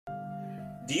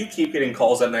Do you keep getting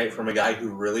calls at night from a guy who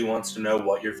really wants to know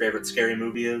what your favorite scary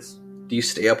movie is? Do you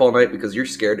stay up all night because you're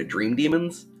scared of dream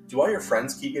demons? Do all your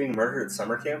friends keep getting murdered at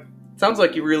summer camp? Sounds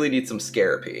like you really need some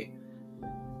Year-Apy.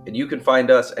 And you can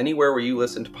find us anywhere where you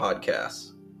listen to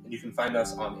podcasts. And you can find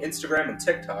us on Instagram and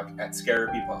TikTok at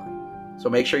Year-Apy Pod. So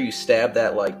make sure you stab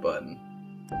that like button.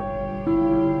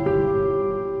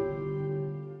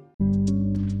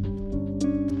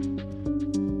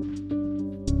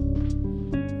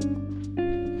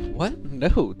 What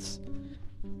notes?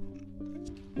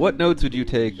 What notes would you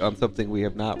take on something we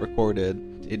have not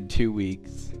recorded in 2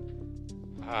 weeks?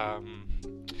 I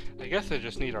guess I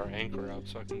just need our anchor up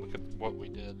so I can look at what we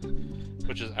did,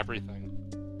 which is everything.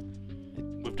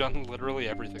 We've done literally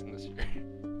everything this year.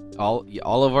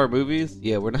 All of our movies?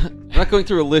 Yeah, we're not going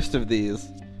through a list of these.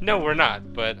 No, we're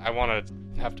not, but I want to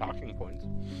have talking points.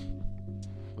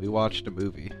 We watched a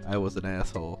movie. I was an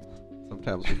asshole.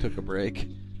 Sometimes we took a break.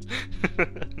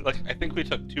 I think we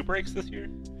took 2 breaks this year.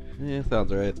 Yeah,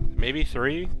 sounds right. Maybe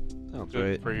 3. Sounds Good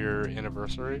right. for your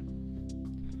anniversary.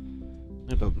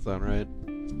 That doesn't sound right.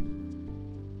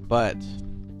 But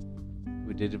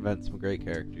we did invent some great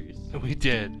characters. We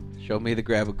did. Show me the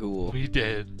Gabagool. We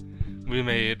did. We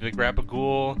made the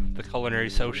Gabagool, the Culinary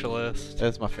Socialist.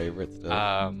 That's my favorite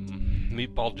stuff.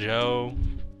 Meatball Joe.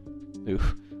 Ooh,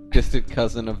 distant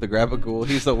cousin of the Gabagool.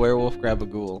 He's the werewolf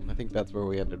Gabagool. I think that's where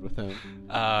we ended with him.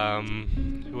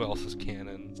 Who else is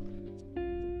canon?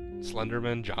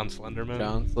 Slenderman, John Slenderman.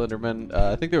 John Slenderman.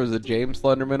 I think there was a James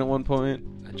Slenderman at one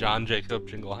point. John Jacob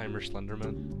Jingleheimer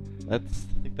Slenderman. I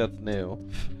think that's new.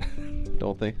 I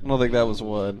don't think that was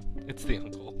one. It's the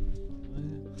uncle.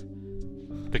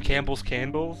 The Campbell's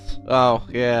Candles. Oh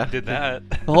yeah, Did that.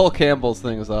 The whole Campbell's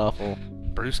thing is awful.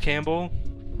 Bruce Campbell.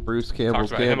 Bruce Campbell's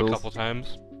Talked about Candles. him a couple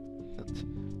times.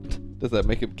 Does that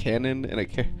make him canon?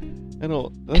 I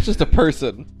don't. That's just a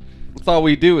person. That's all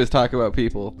we do is talk about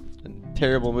people and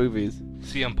terrible movies.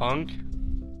 CM Punk.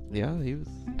 Yeah, he was.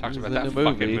 Talked he was about in that a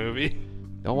fucking movie.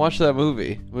 Don't watch that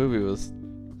movie. The movie was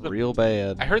real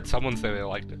bad. I heard someone say they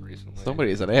liked it recently.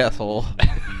 Somebody's an asshole.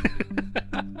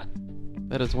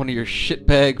 That is one of your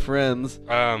shitbag friends.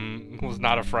 Was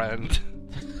not a friend.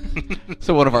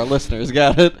 So one of our listeners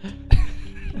got it.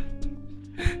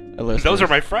 Those are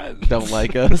my friends. Don't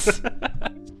like us.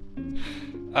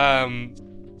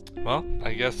 Well,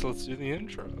 I guess let's do the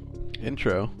intro.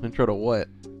 Intro to what?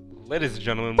 Ladies and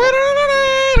gentlemen,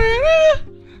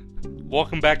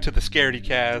 welcome back to the Scaredy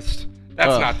Cast.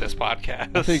 That's not this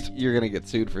podcast. I think you're gonna get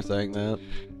sued for saying that.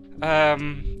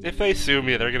 If they sue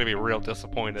me, they're gonna be real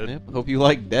disappointed. Yep. Hope you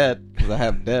like debt, because I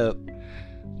have debt.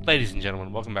 Ladies and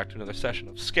gentlemen, welcome back to another session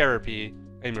of Year-Apy.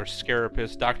 I'm your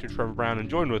scarapist, Dr. Trevor Brown, and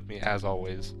joined with me, as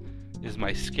always, is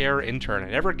my scare intern.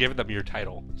 I never give them your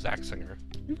title, Zach Singer.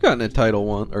 You've gotten a title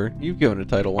once, or you've given a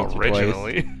title once or twice.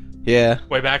 Originally. Yeah.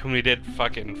 Way back when we did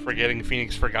fucking Forgetting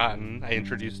Phoenix Forgotten, I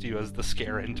introduced you as the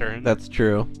scare intern. That's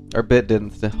true. Our bit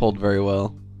didn't hold very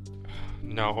well.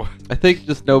 No. I think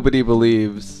just nobody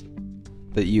believes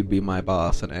that you'd be my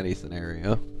boss in any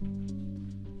scenario.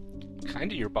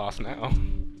 Kinda your boss now.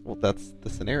 Well, that's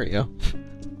the scenario.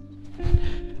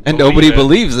 And nobody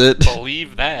believes it.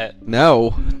 Believe that.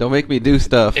 No, don't make me do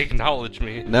stuff. Acknowledge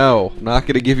me. No, I'm not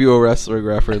gonna give you a wrestling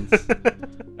reference.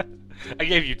 I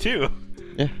gave you 2.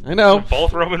 Yeah, I know. They're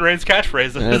both Roman Reigns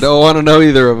catchphrases. I don't want to know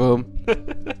either of them.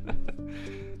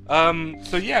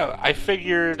 So yeah, I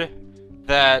figured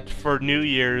that for New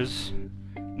Year's,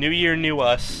 New Year, new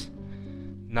us,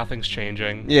 nothing's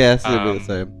changing. Yeah, it'll be the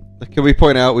same. Can we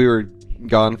point out we were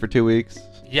gone for 2 weeks?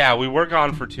 Yeah, we were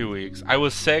gone for 2 weeks. I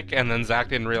was sick, and then Zach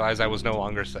didn't realize I was no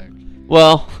longer sick.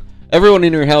 Well, everyone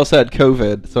in your house had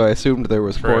COVID, so I assumed there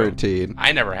was quarantine.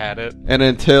 I never had it. And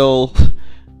until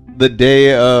the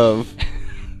day of,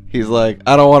 he's like,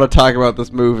 I don't want to talk about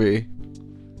this movie.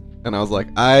 And I was like,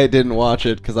 I didn't watch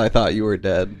it because I thought you were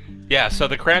dead. Yeah, so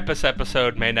the Krampus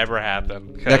episode may never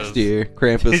happen. Next year,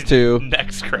 Krampus 2.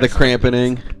 Next Christmas. The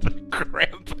Crampening. The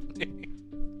Crampening.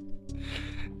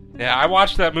 Yeah, I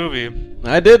watched that movie.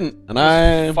 I didn't, and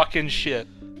I'm fucking shit.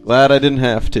 Glad I didn't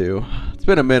have to. It's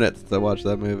been a minute since I watched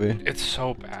that movie. It's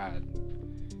so bad.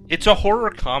 It's a horror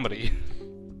comedy.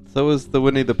 So is the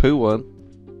Winnie the Pooh one.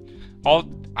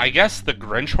 I guess the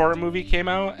Grinch horror movie came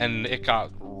out, and it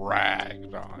got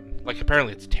ragged on. Like,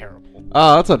 apparently it's terrible.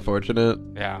 Oh, that's unfortunate.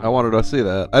 Yeah. I wanted to see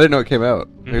that. I didn't know it came out.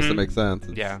 I guess that makes sense.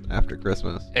 It's after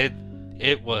Christmas.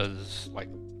 It was, like,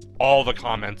 all the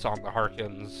comments on the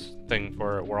Harkins thing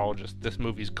for it were all just, this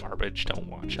movie's garbage, don't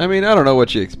watch it. I mean, I don't know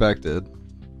what you expected.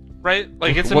 Right?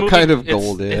 Like, it's a what movie, kind of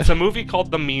gold, it's a movie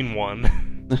called The Mean One.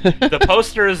 The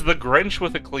poster is the Grinch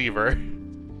with a cleaver.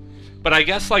 But I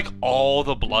guess, like, all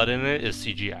the blood in it is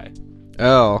CGI.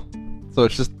 Oh, so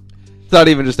it's not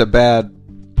even just a bad,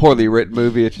 poorly written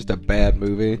movie. It's just a bad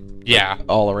movie. Yeah. Like,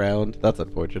 all around. That's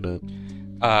unfortunate.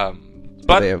 But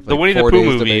they have, the like, Winnie the 4 Pooh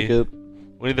days to movie, make it.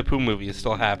 Winnie the Pooh movie is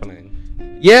still happening.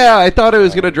 Yeah, I thought it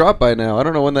was gonna drop by now. I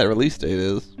don't know when that release date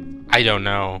is. I don't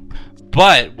know,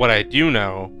 but what I do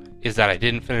know is that I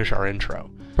didn't finish our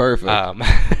intro. Perfect.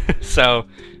 So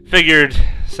figured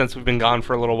since we've been gone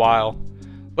for a little while,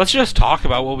 let's just talk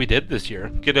about what we did this year.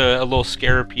 Get a little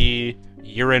Year-Apy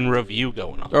year-in review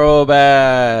going on.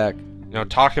 Throwback. You know,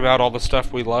 talk about all the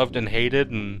stuff we loved and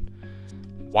hated, and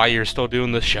why you're still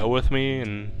doing this show with me,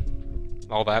 and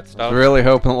all that I stuff. was really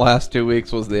hoping the last 2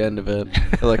 weeks was the end of it.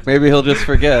 Like, maybe he'll just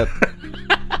forget.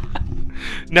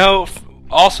 No,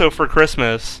 also for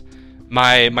Christmas,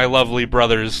 my lovely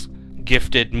brothers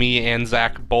gifted me and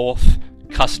Zach both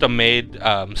custom-made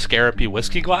Year-Apy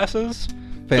whiskey glasses.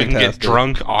 Fantastic. So we can get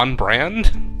drunk on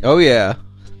brand. Oh, yeah.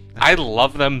 I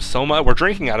love them so much. We're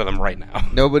drinking out of them right now.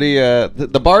 Nobody,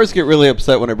 the bars get really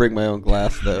upset when I bring my own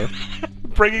glass, though.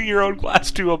 Bringing your own glass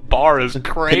to a bar is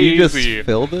crazy. Can you just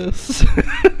fill this?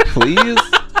 Please?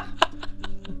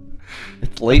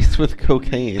 It's laced with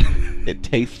cocaine. It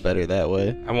tastes better that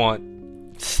way. I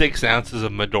want 6 ounces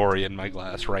of Midori in my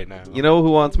glass right now. You know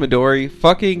who wants Midori?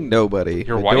 Fucking nobody.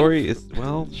 Your Midori wife? is,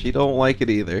 well, she don't like it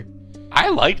either. I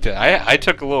liked it. I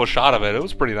took a little shot of it. It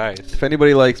was pretty nice. If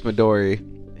anybody likes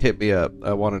Midori, hit me up.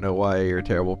 I want to know why you're a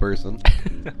terrible person.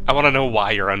 I want to know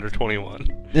why you're under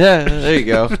 21. Yeah, there you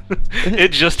go. It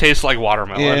just tastes like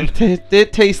watermelon. Yeah,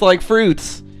 it tastes like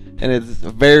fruits, and it's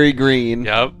very green.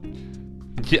 Yep.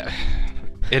 Yeah.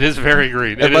 It is very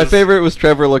green. And my favorite was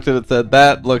Trevor looked at it and said,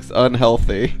 "That looks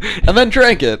unhealthy," and then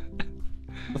drank it.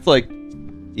 It's like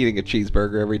eating a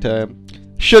cheeseburger every time.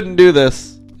 Shouldn't do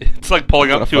this. It's like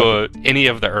pulling up to any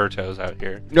of the Ertos out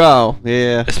here. Oh,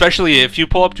 yeah. Especially if you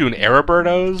pull up to an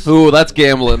Araberto's. Ooh, that's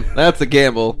gambling. That's a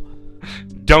gamble.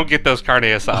 Don't get those carne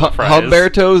asada fries.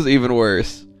 Humberto's even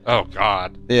worse. Oh,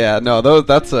 God. Yeah, no,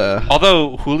 that's a...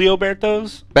 Although, Julio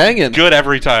Berto's, banging. good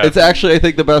every time. It's actually, I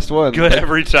think, the best one. Good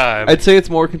every time. I'd say it's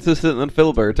more consistent than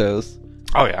Filiberto's.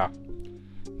 Oh, yeah.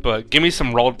 But give me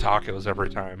some rolled tacos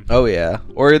every time. Oh, yeah.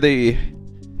 Or the...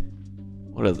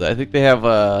 What is that? I think they have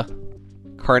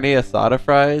carne asada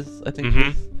fries, I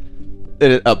think.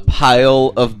 A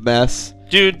pile of mess.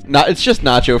 Dude. It's just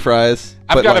nacho fries,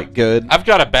 but good. I've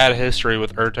got a bad history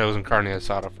with Ertos and carne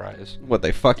asada fries. What,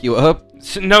 they fuck you up?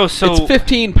 So it's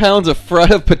 15 pounds of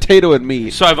potato and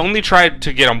meat. So I've only tried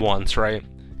to get them once, right?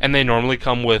 And they normally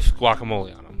come with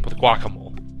guacamole on them, with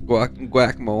guacamole.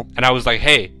 Guacamole. And I was like,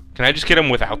 hey, can I just get them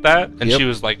without that? And Yep. she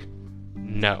was like,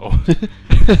 no.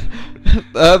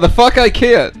 The fuck I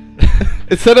can't.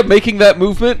 Instead of making that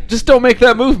movement, just don't make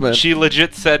that movement. She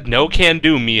legit said, no can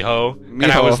do, mijo. And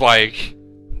I was like,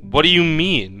 what do you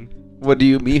mean? What do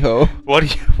you, mijo? What do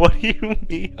you,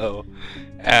 mijo?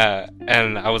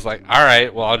 And I was like, all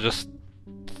right, well, I'll just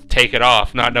take it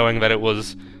off, not knowing that it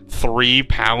was 3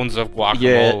 pounds of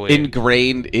guacamole. Yeah,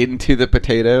 ingrained into the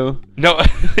potato. No,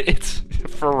 it's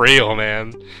for real,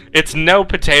 man. It's no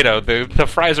potato. The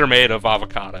fries are made of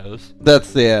avocados.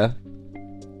 That's, yeah.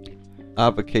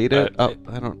 Avocado?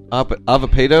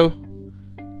 Avocado?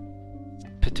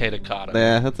 Potato cotta.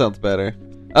 Yeah, that sounds better.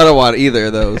 I don't want either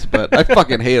of those, but I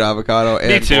fucking hate avocado. And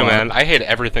Me too, guac. man. I hate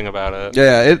everything about it.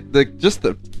 Yeah, just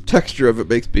the texture of it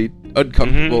makes me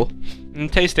uncomfortable.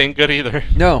 And taste ain't good either.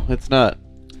 No, it's not.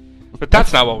 But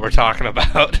that's not what we're talking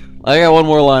about. I got one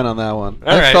more line on that one.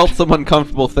 All I right. felt some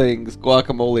uncomfortable things.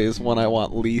 Guacamole is one I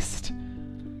want least.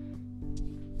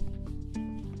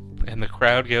 And the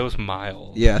crowd goes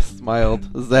mild. Yes, mild.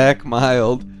 Zach,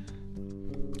 mild.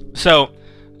 So,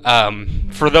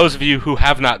 for those of you who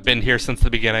have not been here since the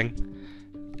beginning,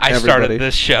 I started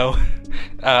this show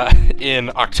in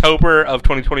October of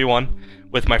 2021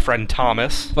 with my friend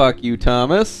Thomas. Fuck you,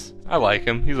 Thomas. I like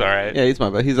him. He's alright. Yeah,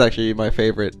 he's actually my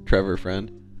favorite Trevor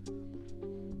friend.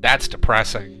 That's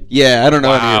depressing. Yeah, I don't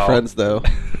know any of Wow. your friends, though.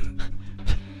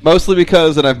 Mostly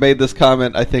because, and I've made this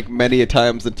comment, I think, many a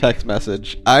times in text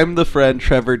message, I'm the friend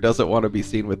Trevor doesn't want to be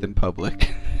seen with in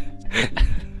public.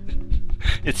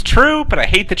 It's true, but I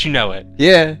hate that you know it.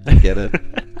 Yeah, I get it.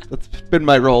 That's been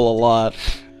my role a lot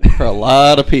for a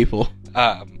lot of people.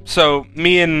 So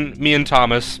me and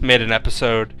Thomas made an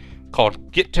episode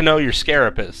called "Get to Know Your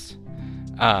Year-Apy."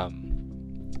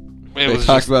 They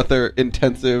talked about their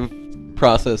intensive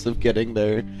process of getting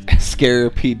their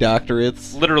Year-Apy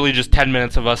doctorates. Literally just 10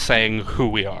 minutes of us saying who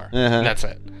we are. Uh-huh. That's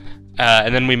it.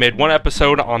 And then we made one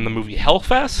episode on the movie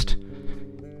Hellfest.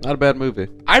 Not a bad movie.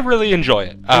 I really enjoy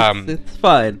it. It's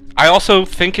fine. I also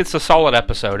think it's a solid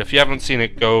episode. If you haven't seen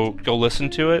it, go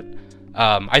listen to it.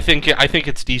 I think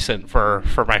it's decent for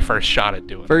my first shot at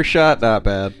doing it. First shot, not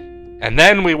bad. And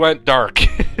then we went dark.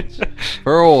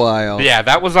 For a while. Yeah,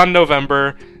 that was on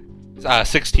November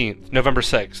 16th, November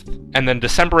 6th. And then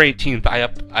December 18th, I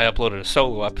uploaded a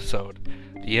solo episode.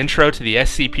 The intro to the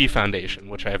SCP Foundation,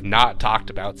 which I have not talked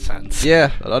about since.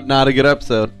 Yeah, not a good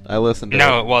episode. I listened to it.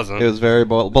 No, it wasn't. It was very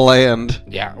bland.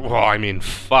 Yeah, well, I mean,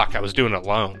 fuck, I was doing it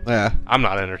alone. Yeah. I'm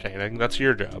not entertaining. That's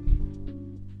your job.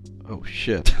 Oh,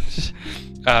 shit.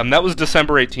 That was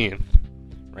December 18th.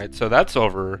 Right, so that's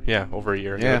over a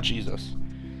year ago. Yeah. Jesus.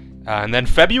 And then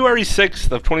February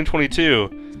 6th of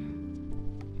 2022...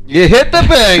 You hit the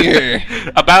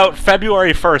banger! About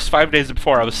February 1st, 5 days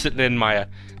before, I was sitting in my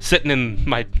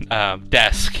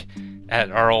desk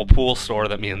at our old pool store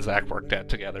that me and Zach worked at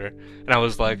together. And I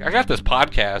was like, I got this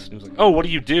podcast. And he was like, oh, what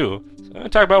do you do? So I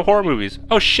talk about horror movies.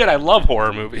 Oh, shit, I love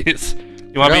horror movies.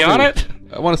 You want to be on it?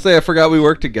 I want to say I forgot we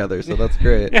worked together, so that's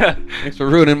great. Yeah. Thanks for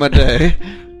ruining my day.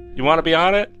 You want to be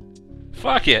on it?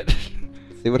 Fuck it.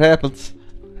 See what happens.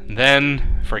 And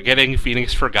then, Forgetting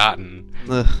Phoenix Forgotten.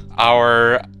 Ugh.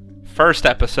 Our first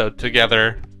episode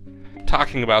together,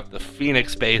 talking about the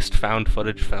Phoenix-based found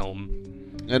footage film.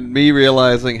 And me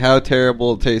realizing how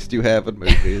terrible taste you have in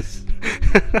movies.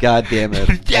 God damn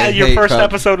it. Yeah, your first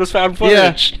episode was found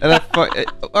footage. Yeah, and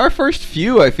our first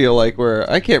few, I feel like, were...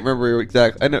 I can't remember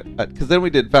exactly. I know, because then we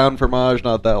did Found Fromage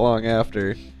not that long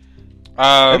after.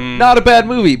 Not a bad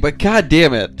movie, but god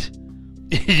damn it.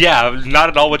 Yeah, not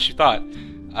at all what you thought.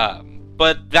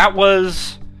 But that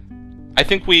was... I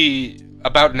think we,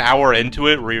 about an hour into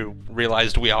it,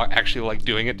 realized we all actually like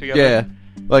doing it together. Yeah.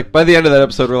 Like, by the end of that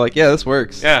episode, we're like, yeah, this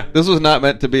works. Yeah. This was not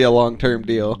meant to be a long-term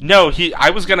deal. No, I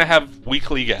was going to have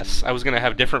weekly guests. I was going to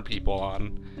have different people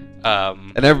on.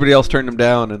 And everybody else turned him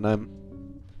down, and I'm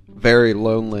very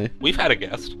lonely. We've had a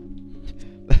guest.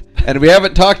 And we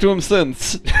haven't talked to him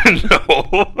since.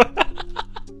 No.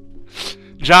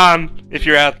 John, if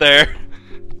you're out there,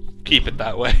 keep it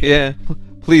that way. Yeah.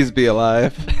 Please be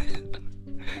alive.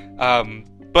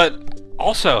 But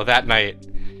also that night,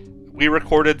 we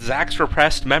recorded Zach's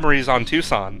Repressed Memories on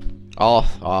Tucson. Oh,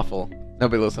 awful.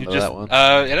 Nobody listened to that one.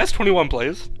 It has 21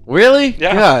 plays. Really?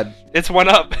 Yeah. God. It's one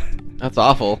up. That's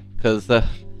awful, because that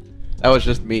was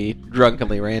just me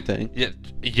drunkenly ranting. Yeah,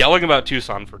 yelling about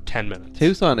Tucson for 10 minutes.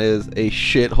 Tucson is a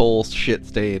shithole shit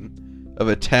stain of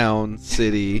a town,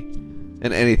 city,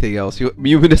 and anything else.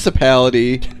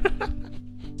 Municipality,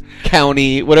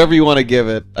 county, whatever you want to give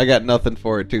it. I got nothing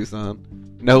for it, Tucson.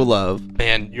 No love.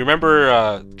 Man, you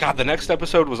remember, the next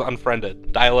episode was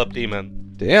Unfriended. Dial-Up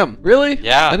Demon. Damn, really?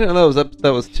 Yeah. I didn't know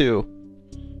that was 2.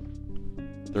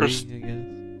 3, I guess.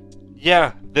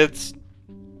 Yeah,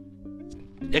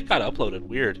 it got uploaded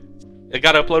weird. It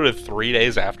got uploaded 3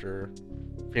 days after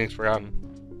Phoenix Forgotten.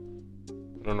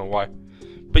 I don't know why.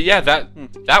 But yeah,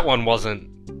 that one wasn't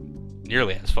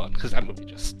nearly as fun, because that movie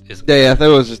just isn't. Yeah, that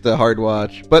was just a hard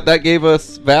watch. But that gave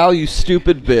us Val, you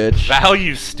stupid bitch. Val,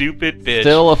 you stupid bitch.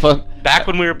 Still a fun... Back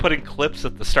when we were putting clips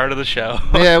at the start of the show.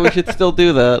 Yeah, we should still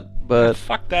do that, but...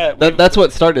 Fuck that. That's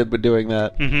what started with doing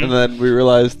that. Mm-hmm. And then we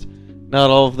realized not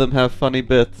all of them have funny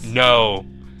bits. No.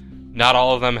 Not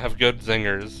all of them have good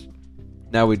zingers.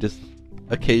 Now we just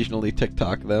occasionally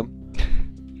TikTok them.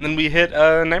 Then we hit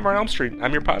Nightmare on Elm Street.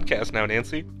 I'm your podcast now,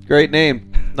 Nancy. Great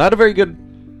name. Not a very good...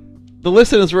 The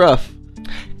listen is rough.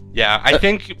 Yeah, I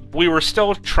think we were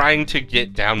still trying to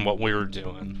get down what we were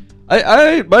doing.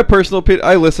 My personal opinion,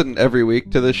 I listen every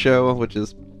week to this show, which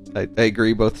is, I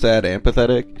agree, both sad and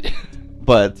pathetic.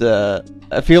 But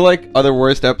I feel like other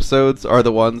worst episodes are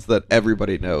the ones that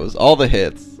everybody knows. All the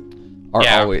hits are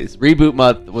always. Reboot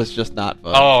Month was just not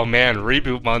fun. Oh man,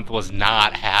 Reboot Month was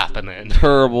not happening.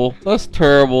 Terrible. That's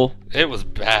terrible. It was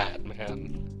bad,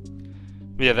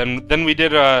 man. Yeah, then we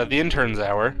did the Interns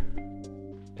Hour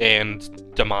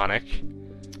and Demonic.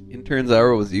 Interns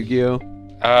Hour was Yu-Gi-Oh?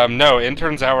 No,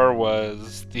 Interns Hour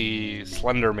was the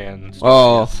Slender Man stories.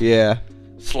 Oh, yeah.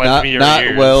 Slend me your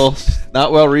ears.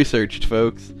 Not well researched,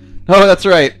 folks. Oh, that's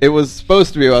right. It was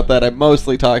supposed to be about that. I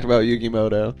mostly talked about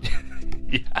Yu-Gi-Moto.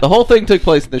 Yeah. The whole thing took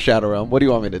place in the Shadow Realm. What do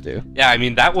you want me to do? Yeah, I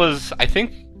mean, I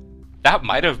think that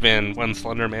might have been when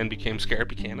Slender Man became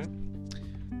Year-Apy canon.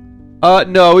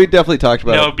 No, we definitely talked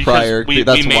about it prior. We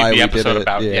That's made why the we episode did it.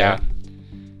 about yeah.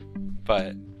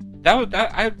 But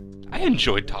I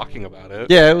enjoyed talking about it.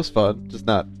 Yeah, it was fun. Just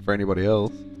not for anybody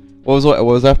else. What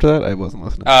was after that? I wasn't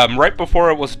listening. Right before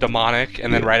it was Demonic,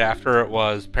 and then right after it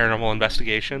was Paranormal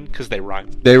Investigation, because they rhyme.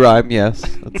 They rhyme, yes.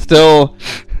 It's still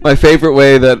my favorite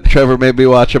way that Trevor made me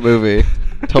watch a movie.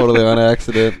 Totally on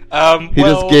accident. He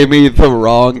just gave me the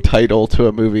wrong title to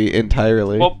a movie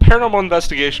entirely. Well, Paranormal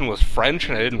Investigation was French,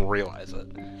 and I didn't realize it.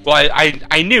 Well,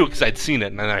 I knew because I'd seen it,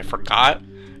 and then I forgot.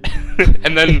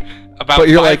 And then about but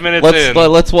you're 5 minutes in...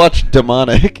 Let's watch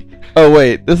Demonic. Oh,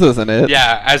 wait, this isn't it.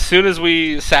 Yeah, as soon as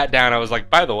we sat down, I was like,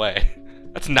 by the way,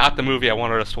 that's not the movie I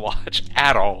wanted us to watch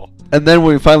at all. And then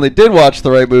when we finally did watch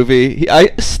the right movie,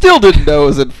 I still didn't know it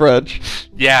was in French.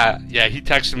 Yeah, he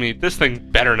texted me, this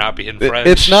thing better not be in French.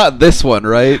 It's not this one,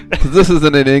 right? Because this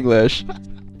isn't in English.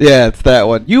 Yeah, it's that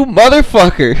one. You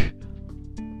motherfucker!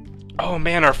 Oh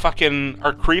man,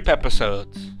 our Creep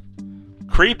episodes.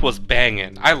 Creep was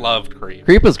banging. I loved Creep.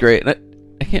 Creep was great.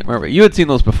 I can't remember. You had seen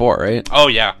those before, right? Oh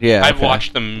yeah. Yeah. I've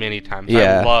watched them many times.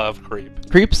 Yeah. I love Creep.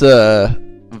 Creep's a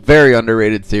very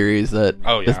underrated series that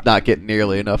does not get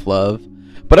nearly enough love.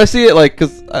 But I see it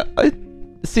because I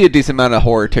see a decent amount of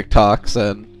horror TikToks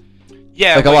and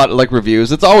a lot of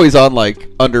reviews. It's always on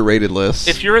underrated lists.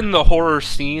 If you're in the horror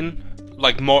scene,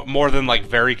 more than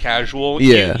very casual,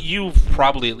 you've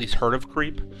probably at least heard of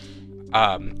Creep.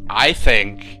 I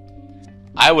think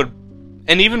I would,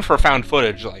 and even for found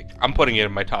footage, I'm putting it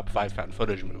in my top 5 found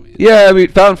footage movies. Yeah, I mean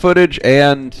found footage,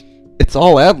 and it's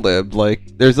all ad-libbed.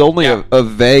 There's only a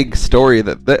vague story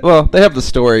that they have the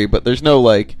story, but there's no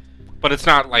But it's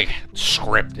not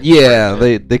scripted. Yeah,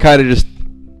 they kind of just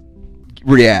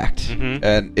react,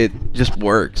 and it just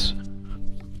works.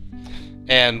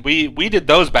 And we did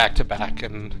those back to back,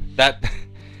 and that.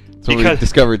 So we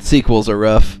discovered sequels are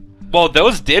rough. Well,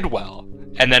 those did well,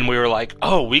 and then we were like,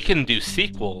 "Oh, we can do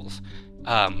sequels."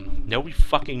 No, we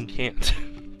fucking can't.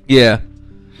 Yeah,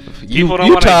 you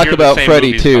talk about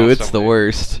Freddy too. It's the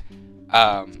worst.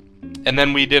 And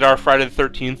then we did our Friday the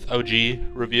 13th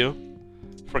OG review.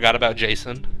 Forgot about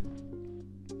Jason.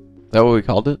 Is that what we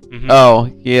called it? Mm-hmm. Oh,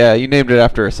 yeah, you named it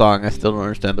after a song. I still don't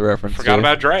understand the reference. Forgot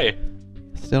about Dre.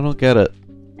 Still don't get it.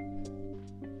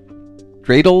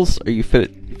 Dreidels? Are you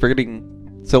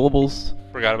forgetting syllables?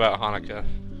 Forgot about Hanukkah.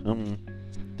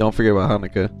 Don't forget about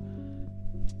Hanukkah.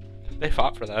 They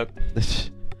fought for that. I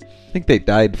think they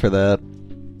died for that.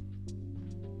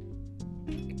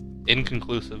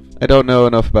 Inconclusive. I don't know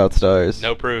enough about stars.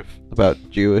 No proof. About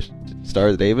Jewish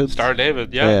Star David? Star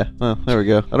David, yeah. Yeah, well, there we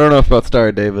go. I don't know enough about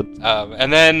Star David.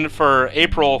 And then for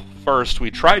April 1st,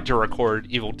 we tried to record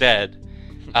Evil Dead.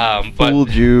 But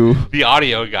fooled you. The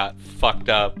audio got fucked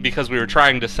up because we were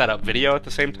trying to set up video at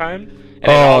the same time. And it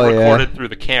all recorded through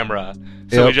the camera.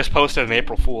 So we just posted an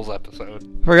April Fool's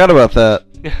episode. Forgot about that.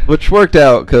 Which worked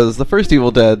out, because the first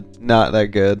Evil Dead, not that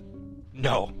good.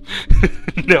 No.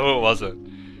 No, it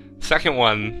wasn't. Second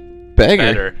one,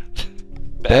 better.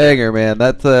 Banger, man.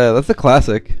 That's a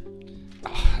classic.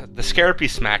 The Year-Apy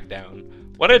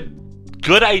Smackdown. What a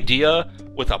good idea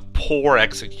with a poor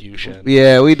execution.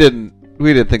 Yeah, we didn't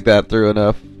think that through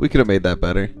enough. We could have made that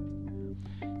better.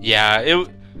 Yeah,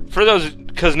 for those,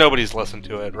 because nobody's listened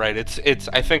to it, right? It's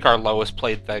I think our lowest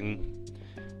played thing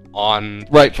on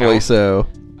rightfully so.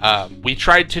 We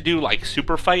tried to do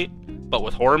Super Fight, but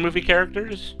with horror movie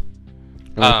characters.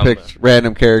 We picked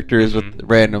random characters with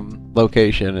random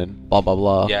location and blah blah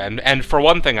blah. Yeah, and for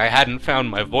one thing, I hadn't found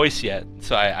my voice yet,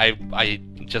 so I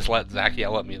just let Zach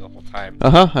yell at me the whole time.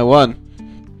 I won.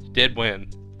 You did win.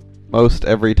 Most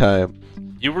every time.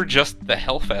 You were just the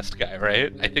Hellfest guy,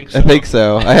 right? I think so. I think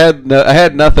so. I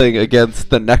had nothing against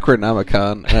the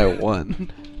Necronomicon, and I won.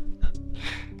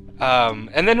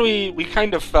 And then we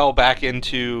kind of fell back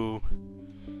into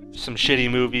some shitty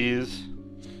movies.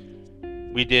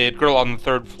 We did Girl on the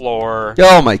Third Floor.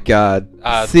 Oh my god.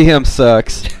 See Him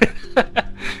sucks. Dude,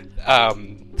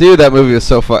 that movie was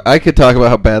so fun. I could talk about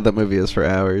how bad that movie is for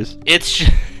hours.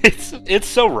 It's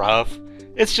so rough.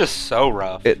 It's just so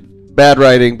rough. Bad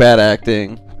writing, bad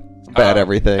acting, bad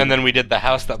everything. And then we did The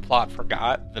House That Plot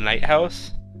Forgot, The Night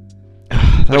House.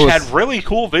 Which had really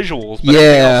cool visuals, but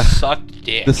it sucked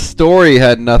dick. The story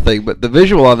had nothing, but the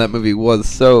visual on that movie was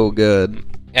so good.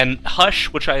 And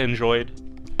Hush, which I enjoyed.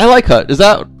 I like Hush.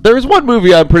 There was one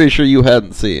movie I'm pretty sure you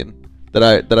hadn't seen that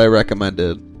I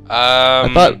recommended. I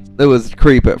thought it was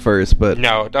Creep at first, but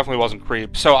no, it definitely wasn't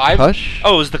Creep. So Hush?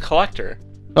 Oh, it was The Collector.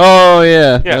 Oh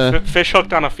yeah. Yeah, Fish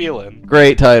Hooked on a Feeling.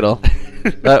 Great title.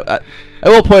 I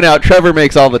will point out, Trevor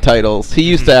makes all the titles. He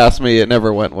used to ask me, it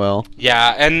never went well.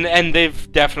 Yeah, and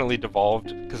they've definitely devolved,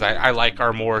 because I like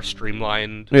our more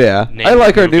streamlined... Yeah, I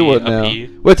like our new one now.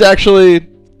 Which actually,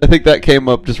 I think that came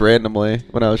up just randomly,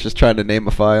 when I was just trying to name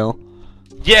a file.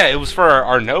 Yeah, it was for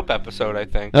our Nope episode, I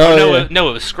think. It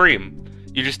was Scream.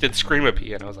 You just did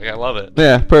Scream-Apy, and I was like, I love it.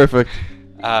 Yeah, perfect.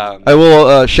 I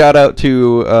will shout out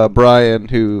to Brian,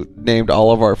 who named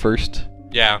all of our first...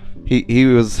 Yeah. He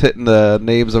was hitting the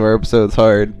names of our episodes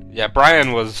hard. Yeah,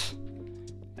 Brian was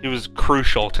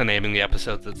crucial to naming the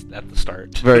episodes at the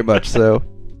start. Very much so.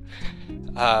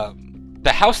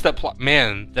 The house that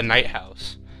the Night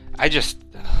House. I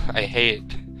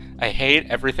hate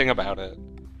everything about it.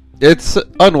 It's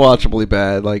unwatchably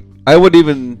bad. Like, I wouldn't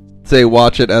even say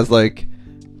watch it as like,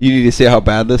 you need to see how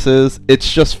bad this is.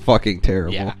 It's just fucking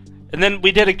terrible. Yeah. And then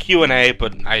we did a Q&A,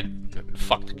 but I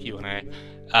fucked the Q&A.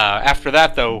 After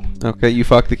that, though... Okay, you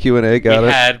fucked the Q&A, got it.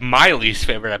 We had my least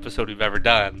favorite episode we've ever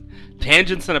done.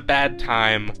 Tangents in a Bad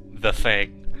Time, The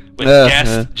Thing. With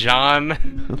guest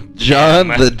John...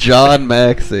 John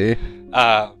Maxey.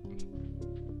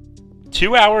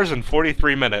 2 hours and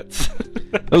 43 minutes.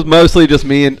 It was mostly just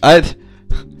me and...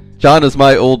 John is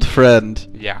my old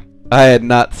friend. Yeah. I had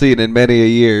not seen in many a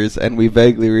years, and we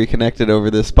vaguely reconnected over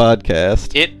this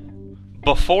podcast. It,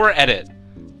 before edit,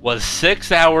 was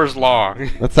 6 hours long.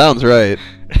 That sounds right.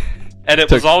 And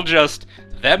it was all just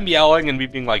them yelling and me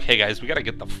being like, hey guys, we gotta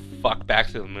get the fuck back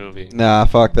to the movie. Nah,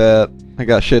 fuck that. I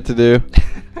got shit to do.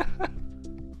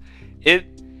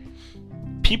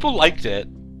 People liked it.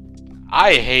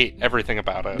 I hate everything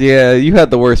about it. Yeah, you had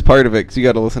the worst part of it because you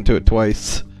got to listen to it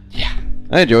twice. Yeah.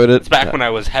 I enjoyed it. It's back when I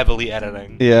was heavily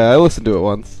editing. Yeah, I listened to it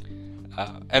once.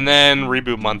 And then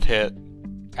Reboot Month hit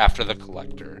after The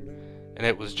Collector. And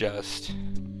it was just...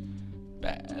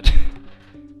 bad.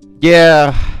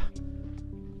 Yeah.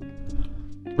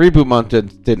 Reboot Month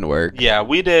didn't work. Yeah,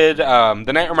 we did The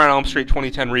Nightmare on Elm Street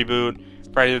 2010 reboot,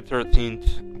 Friday the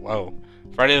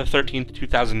 13th,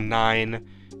 2009,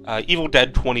 Evil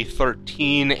Dead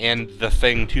 2013, and The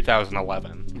Thing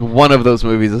 2011. One of those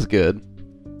movies is good.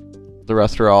 The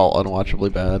rest are all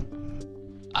unwatchably bad.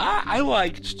 I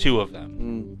liked two of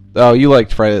them. Oh, you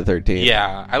liked Friday the 13th.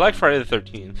 Yeah, I liked Friday the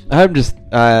 13th. I'm just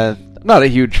not a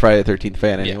huge Friday the 13th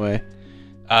fan anyway.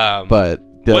 Yeah. But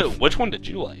which one did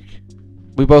you like?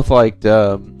 We both liked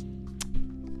what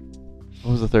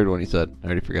was the third one you said? I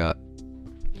already forgot.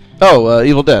 Oh,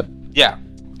 Evil Dead. Yeah.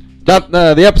 Not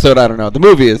the episode, I don't know. The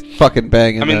movie is fucking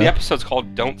banging. I mean, the episode's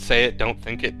called Don't Say It, Don't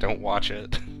Think It, Don't Watch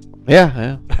It.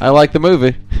 Yeah. I like the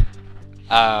movie.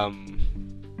 And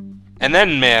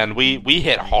then, man, we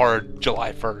hit hard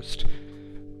July 1st.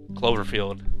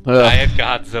 Cloverfield. Giant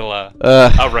Godzilla.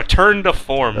 A return to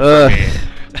form for me.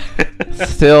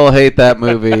 Still hate that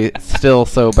movie. Still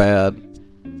so bad.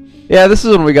 Yeah, this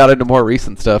is when we got into more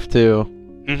recent stuff, too.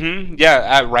 Mm-hmm.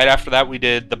 Yeah, right after that we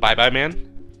did The Bye Bye Man.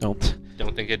 Don't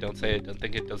think it, don't say it, don't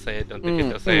think it, don't say it, don't think it,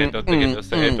 don't say it, don't think it, don't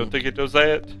say it, don't think it, don't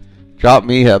say it. Drop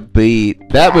me a beat.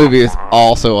 That movie is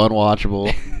also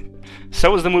unwatchable.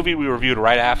 So was the movie we reviewed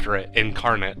right after it,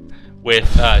 Incarnate,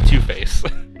 with Two-Face.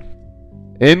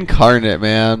 Incarnate,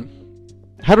 man.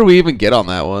 How did we even get on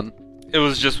that one? It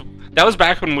was just... That was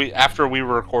back when after we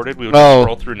were recorded, we would just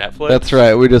scroll through Netflix. That's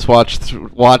right. We just watched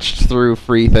through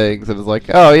free things, and it was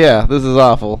like, oh yeah, this is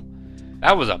awful.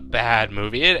 That was a bad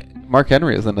movie. Mark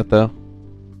Henry is in it, though.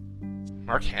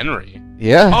 Mark Henry?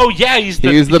 Yeah. Oh yeah, he's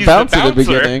the bouncer at the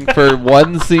beginning for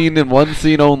one scene and one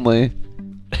scene only.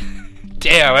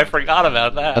 Damn, I forgot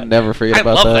about that. I'll never forget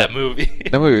about that. I love that movie.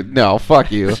 No, fuck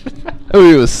you. That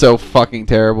movie was so fucking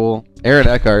terrible. Aaron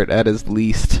Eckhart at his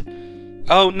least.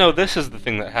 Oh, no, this is the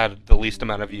thing that had the least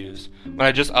amount of views. When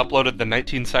I just uploaded the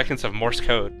 19 seconds of Morse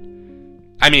code.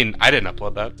 I mean, I didn't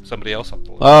upload that. Somebody else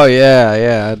uploaded it. Oh,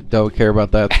 yeah. I don't care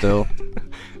about that still.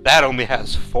 That only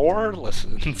has 4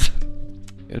 listens.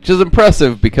 Which is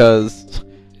impressive because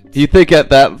you think at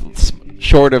that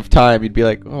short of time you'd be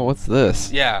like, oh, what's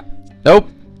this? Yeah. Nope.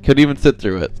 Couldn't even sit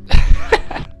through it.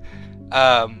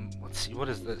 Let's see. What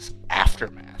is this?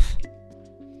 Aftermath.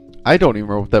 I don't even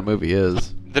remember what that movie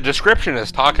is. The description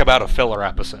is talk about a filler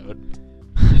episode.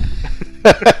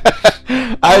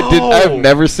 I've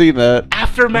never seen that.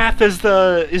 Aftermath is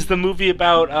the movie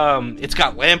about it's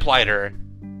got Lamplighter.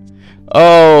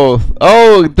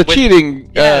 The cheating.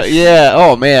 Yes. Yeah.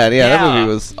 Oh man. Yeah, that movie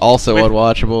was also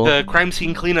unwatchable. The crime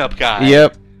scene cleanup guy.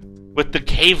 Yep. With the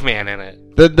caveman in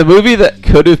it. The movie that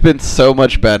could have been so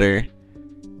much better.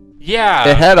 Yeah.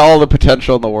 It had all the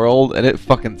potential in the world, and it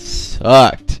fucking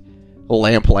sucked.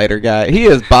 Lamplighter guy. He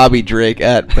is Bobby Drake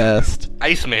at best.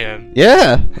 Iceman.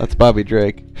 Yeah, that's Bobby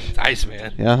Drake. It's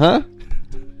Iceman. Uh-huh.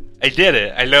 I did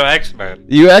it. I know X-Men.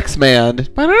 You X-Man.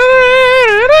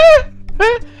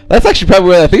 That's actually probably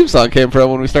where that theme song came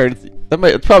from when we started.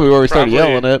 It's probably where we started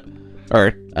yelling it.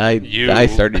 Or I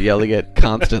started yelling it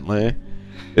constantly.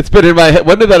 It's been in my head.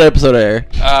 When did that episode air?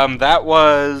 That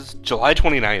was July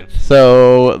 29th.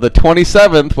 So, the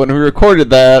 27th, when we recorded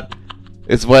that,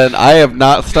 is when I have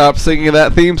not stopped singing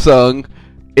that theme song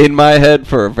in my head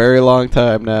for a very long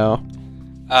time now.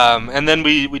 And then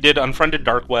we did Unfriended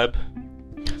Dark Web,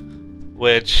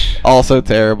 which... Also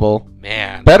terrible.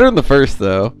 Man. Better than the first,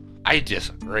 though. I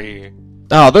disagree.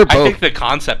 Oh, they're both... I think the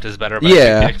concept is better, but I think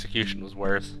the execution was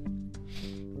worse.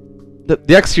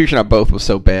 the execution on both was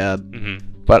so bad. Mm-hmm.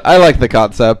 But I like the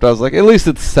concept. I was like, at least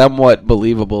it's somewhat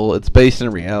believable. It's based in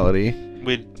reality.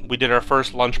 We did our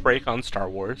first lunch break on Star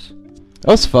Wars.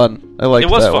 That was fun. I liked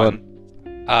that one.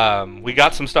 It was fun. We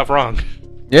got some stuff wrong.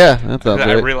 Yeah, that sounds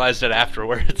I right. realized it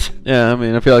afterwards. Yeah, I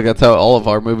mean, I feel like that's how all of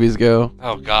our movies go.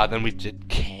 Oh god, then we did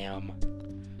Cam.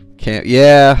 Cam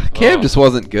just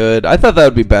wasn't good. I thought that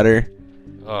would be better.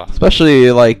 Ugh.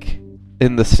 Especially, like,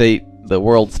 in the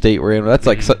world state we're in. That's,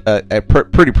 like, a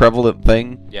pretty prevalent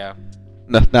thing. Yeah.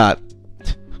 No, not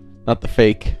the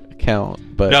fake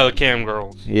account, but... No, the Cam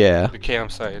girls. Yeah. The Cam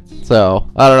sites. So,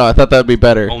 I don't know. I thought that would be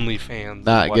better. OnlyFans.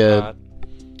 Not good.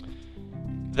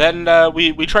 Then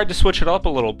we tried to switch it up a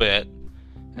little bit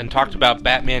and talked about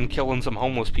Batman killing some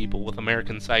homeless people with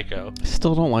American Psycho. I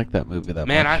still don't like that movie that much.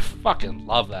 Man, I fucking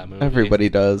love that movie. Everybody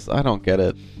does. I don't get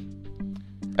it.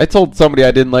 I told somebody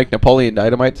I didn't like Napoleon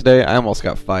Dynamite today. I almost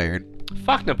got fired.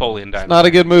 Fuck Napoleon Dynamite. It's not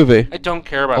a good movie. I don't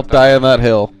care about I'll that. die on that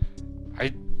hill.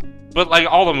 But like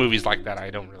all the movies like that, I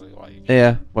don't really like.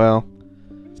 Yeah, well,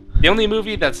 the only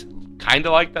movie that's kind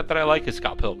of like that I like is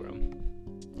Scott Pilgrim.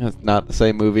 it's not the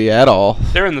same movie at all.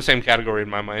 They're in the same category in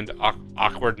my mind.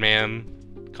 Awkward man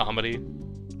comedy.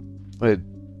 But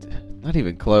not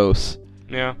even close.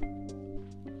 Yeah.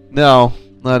 No,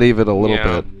 not even a little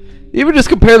Yeah. bit. Even just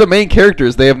compare the main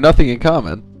characters, they have nothing in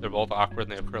common. They're both awkward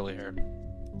and they have curly hair.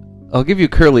 I'll give you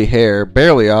curly hair,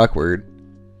 barely awkward.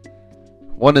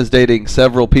 One is dating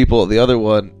several people, the other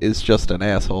one is just an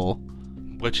asshole.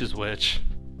 Which is which?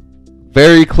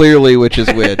 Very clearly which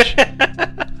is which.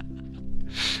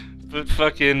 But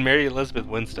fucking Mary Elizabeth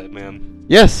Winstead, man.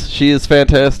 Yes, she is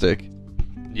fantastic.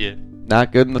 Yeah.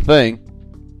 Not good in The Thing.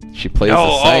 She plays No,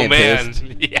 the scientist. oh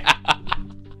man. Yeah.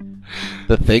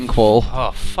 The Thingful.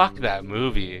 Oh, fuck that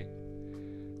movie.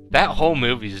 That whole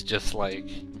movie is just like...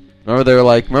 Remember they were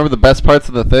like, remember the best parts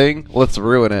of The Thing? Let's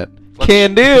ruin it. Let's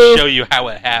Can do! show you how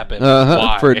it happened. Uh-huh,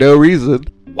 Why? for no reason.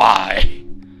 Why?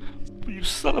 You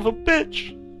son of a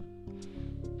bitch.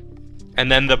 And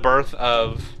then the birth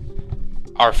of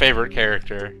our favorite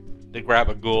character, the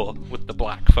Grab-a-Ghoul with the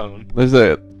black phone. There's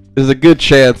a good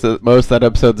chance that most of that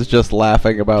episode is just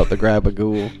laughing about the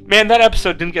Grab-a-Ghoul. Man, that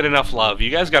episode didn't get enough love.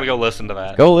 You guys gotta go listen to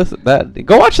that.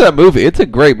 Go watch that movie. It's a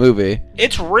great movie.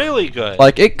 It's really good.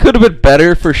 Like, it could have been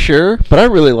better for sure, but I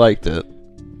really liked it.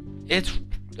 It's...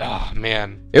 Oh,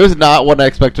 man. It was not one I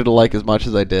expected to like as much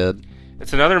as I did.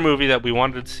 It's another movie that we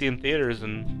wanted to see in theaters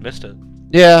and missed it.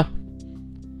 Yeah.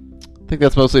 I think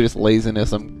that's mostly just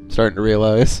laziness, I'm starting to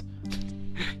realize.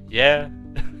 Yeah.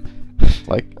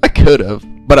 Like, I could have,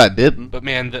 but I didn't. But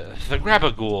man, the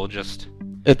Grab-a-Ghoul just...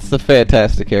 It's a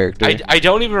fantastic character. I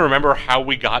don't even remember how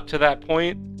we got to that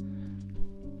point.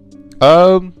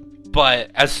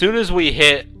 But as soon as we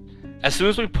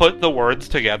put the words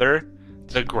together,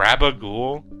 the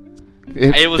Grab-a-Ghoul,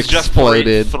 it was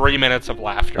exploded. just 3 minutes of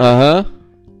laughter. Uh-huh.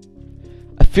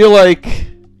 I feel like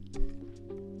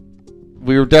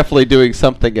we were definitely doing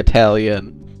something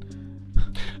Italian.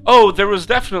 Oh, there was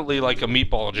definitely like a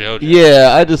meatball Jojo.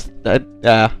 Yeah,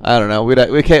 I don't know.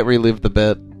 We can't relive the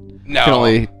bit. No. Can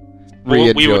only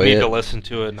We would need it. to listen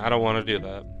to it, and I don't want to do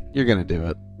that. You're gonna do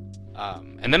it.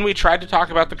 And then we tried to talk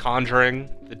about The Conjuring.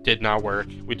 It did not work.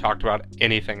 We talked about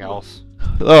anything else.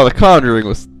 Oh, The Conjuring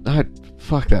was...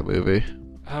 fuck that movie.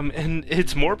 And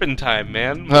it's Morbin time,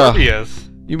 man. Oh. Morbius.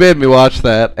 You made me watch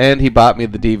that, and he bought me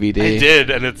the DVD. I did,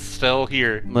 and it's still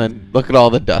here. And then look at all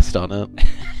the dust on it.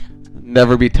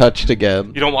 Never be touched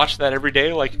again. You don't watch that every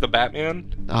day like The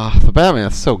Batman? Ah, the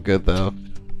Batman's so good, though.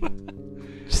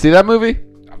 Did you see that movie?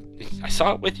 I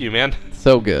saw it with you, man.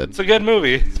 So good. It's a good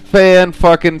movie.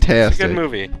 Fan-fucking-tastic. It's a good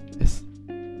movie. It's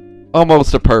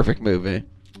almost a perfect movie.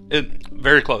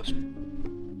 Very close.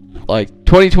 Like,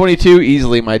 2022,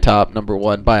 easily my top number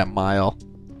one by a mile.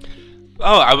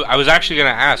 Oh, I was actually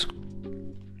going to ask,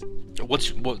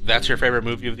 that's your favorite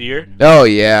movie of the year? Oh,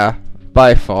 yeah.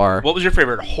 By far. What was your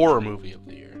favorite horror movie of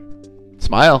the year?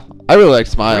 Smile. I really like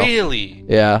Smile. Really?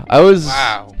 Yeah. I was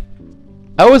Wow.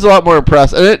 a lot more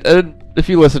impressed. And if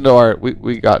you listen to our...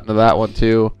 We got into that one,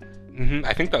 too. Mm-hmm.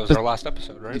 I think that was our last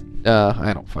episode, right?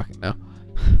 I don't fucking know.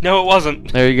 No, it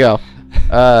wasn't. There you go.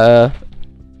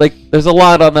 Like, there's a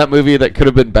lot on that movie that could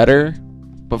have been better.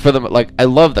 But for them, like, I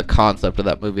love the concept of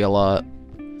that movie a lot.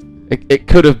 It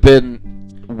could have been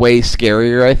way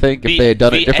scarier, I think, if they had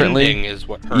done it differently. The ending is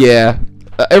what hurt. Yeah.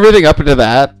 Everything up into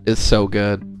that is so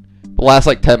good. The last,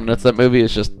 like, 10 minutes of that movie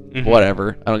is just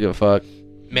whatever. I don't give a fuck.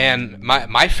 Man,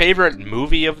 my favorite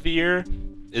movie of the year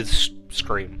is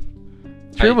Scream.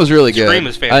 Scream was really good. Scream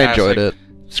is fantastic. I enjoyed it.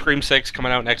 Scream 6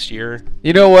 coming out next year.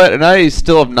 You know what? And I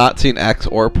still have not seen X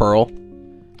or Pearl.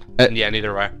 Yeah,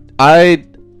 neither have I.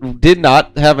 did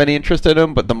not have any interest in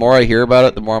them, but the more I hear about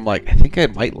it, the more I'm like, I think I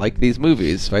might like these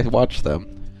movies if I watch them.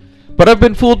 But I've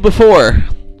been fooled before.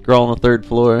 Girl on the Third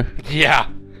Floor. Yeah.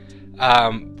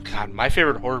 God, my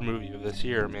favorite horror movie of this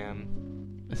year, man.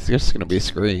 It's just gonna be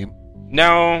Scream.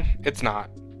 No, it's not.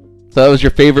 So that was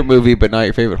your favorite movie, but not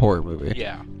your favorite horror movie.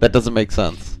 Yeah. That doesn't make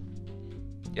sense.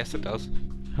 Yes, it does.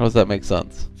 How does that make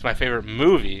sense? It's my favorite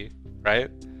movie, right?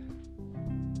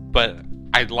 But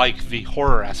I like the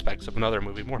horror aspects of another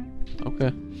movie more. Okay.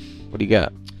 What do you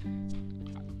got?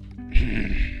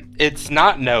 It's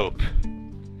not Nope.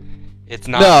 It's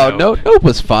not Nope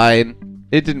was fine.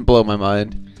 It didn't blow my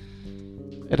mind.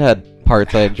 It had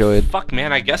parts I enjoyed. Fuck,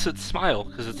 man, I guess it's Smile,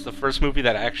 because it's the first movie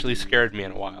that actually scared me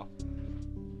in a while.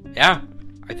 Yeah,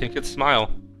 I think it's Smile.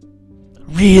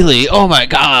 Really? Oh my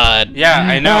god. Yeah,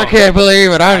 I know. I can't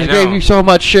believe it. I just gave you so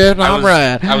much shit and I'm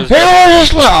right. I was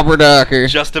Here's a slobberducker.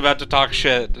 just about to talk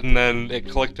shit, and then it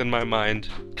clicked in my mind.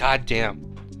 God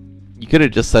damn. You could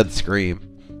have just said Scream.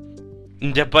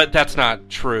 Yeah, but that's not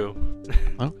true.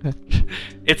 Okay.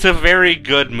 It's a very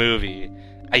good movie.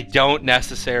 I don't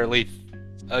necessarily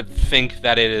think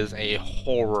that it is a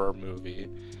horror movie.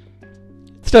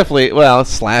 It's definitely, well,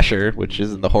 slasher, which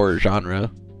is in the horror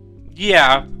genre.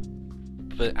 Yeah,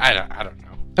 but I don't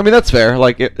know. I mean, that's fair.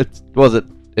 Like, it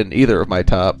wasn't in either of my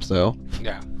top, so.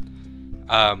 Yeah.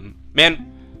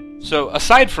 Man, so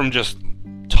aside from just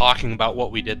talking about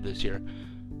what we did this year,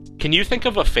 can you think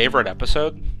of a favorite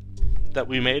episode that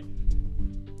we made?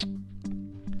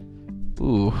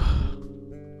 Ooh.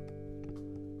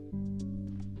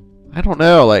 I don't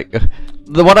know, like,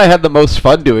 the one I had the most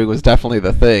fun doing was definitely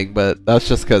The Thing, but that's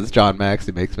just because John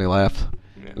Maxey makes me laugh.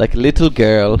 Yeah. Like a little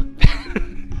girl.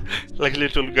 Like a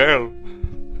little girl.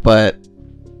 But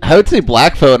I would say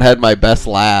Black Phone had my best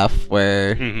laugh,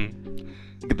 where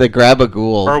they grab a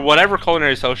ghoul. Or whatever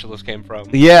Culinary Socialist came from.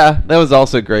 Yeah, that was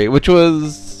also great, which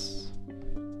was...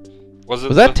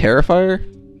 Was that Terrifier?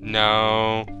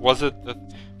 No. Was it the...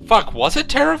 Fuck, was it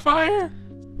Terrifier?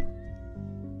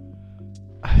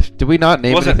 Did we not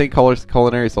name anything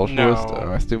Culinary Socialist? No.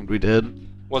 Oh, I assumed we did.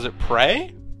 Was it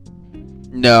Prey?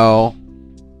 No.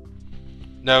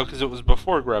 No, because it was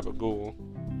before Grab a Ghoul.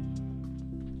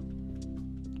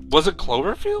 Was it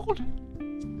Cloverfield?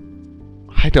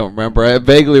 I don't remember. I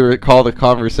vaguely recall the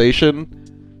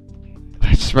conversation.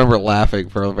 I just remember laughing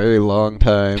for a very long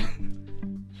time.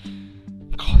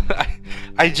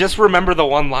 I just remember the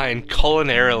one line,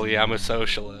 culinarily, I'm a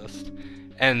socialist.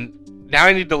 And now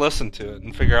I need to listen to it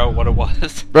and figure out what it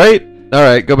was. Right?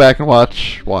 Alright, go back and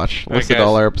watch. Listen to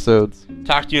all our episodes.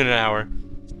 Talk to you in an hour.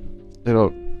 I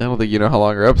don't think you know how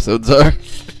long our episodes are.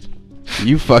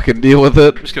 You fucking deal with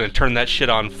it. I'm just gonna turn that shit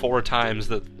on 4 times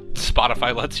that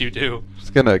Spotify lets you do.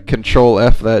 Just gonna Control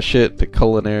F that shit to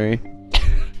culinary.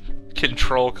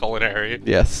 Control culinary.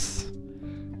 Yes.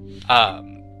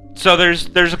 So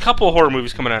there's a couple horror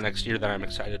movies coming out next year that I'm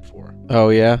excited for. Oh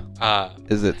yeah.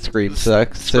 Is it Scream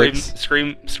Sex?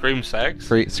 Scream Sex?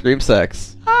 Scream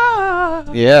Sex. Ah.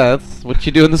 Yeah, that's what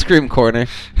you do in the Scream corner.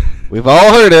 We've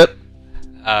all heard it.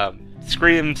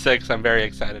 Scream 6 I'm very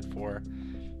excited for.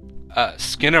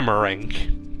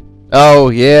 Skinamarink. Oh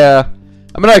yeah.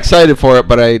 I'm not excited for it,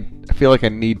 but I feel like I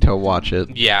need to watch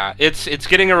it. Yeah, it's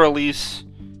getting a release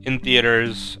in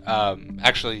theaters.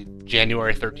 Actually,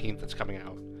 January 13th it's coming out.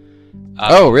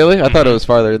 Oh, really? I thought it was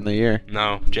farther in the year.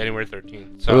 No, January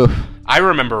 13th. So I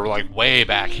remember like way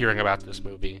back hearing about this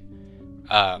movie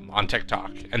on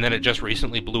TikTok, and then it just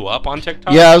recently blew up on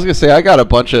TikTok. Yeah, I was gonna say I got a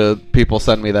bunch of people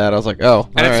send me that. I was like, oh,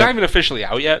 and it's not even officially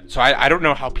out yet, so I don't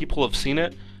know how people have seen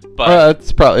it. But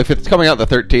it's probably, if it's coming out the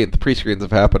 13th, the pre-screens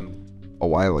have happened a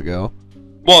while ago.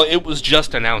 Well, it was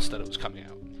just announced that it was coming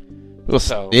out. Well,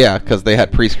 so yeah, because they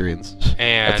had pre-screens.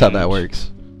 And that's how that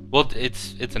works. Well,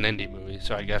 it's an indie movie,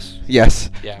 so I guess. Yes.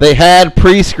 Yeah. They had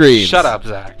pre-screens. Shut up,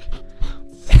 Zach.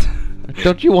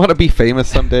 Don't you want to be famous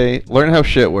someday? Learn how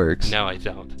shit works. No, I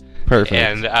don't. Perfect.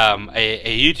 And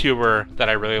a YouTuber that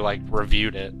I really liked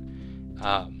reviewed it.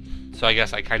 So I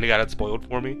guess I kind of got it spoiled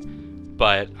for me.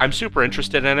 But I'm super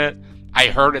interested in it. I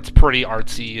heard it's pretty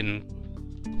artsy and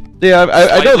yeah,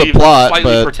 I know the plot,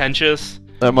 slightly but pretentious.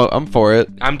 I'm for it.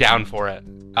 I'm down for it.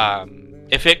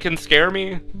 If it can scare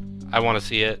me, I want to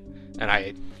see it, and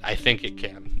I think it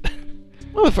can.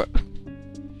 Motherfucker.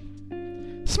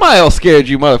 Smile scared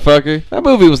you, motherfucker. That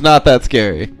movie was not that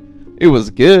scary. It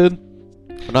was good,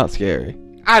 but not scary.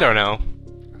 I don't know.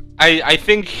 I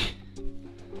think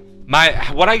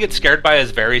what I get scared by is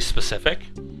very specific.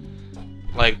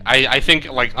 Like, I think,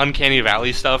 like, Uncanny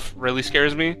Valley stuff really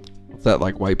scares me. What's that,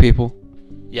 like white people?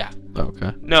 Yeah.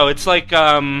 Okay. No, it's like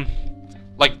the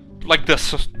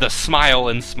Smile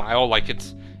and Smile, like,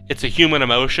 it's it's a human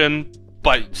emotion,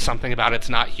 but something about it's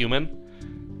not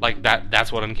human. Like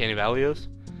that's what Uncanny Valley is.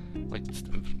 Like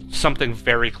something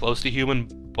very close to human,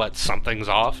 but something's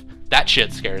off. That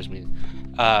shit scares me.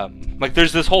 Like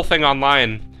there's this whole thing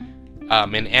online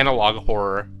in analog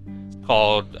horror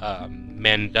called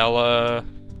Mandela.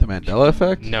 The Mandela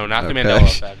Effect? No, not the Mandela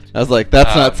Effect. I was like,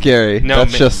 that's not scary. No,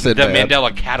 that's just the Sinbad.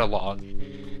 Mandela Catalog.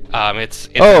 It's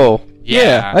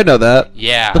yeah, I know that.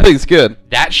 Yeah, the thing's good.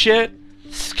 That shit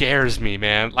scares me,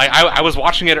 man. Like I was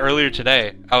watching it earlier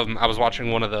today. I was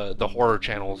watching one of the horror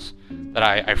channels that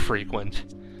I frequent.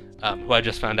 Who I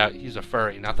just found out he's a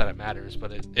furry. Not that it matters,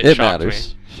 but it shocked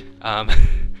matters. Me.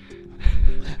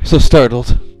 So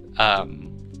startled.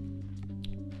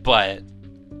 But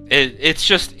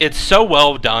it's so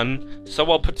well done, so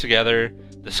well put together.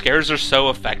 The scares are so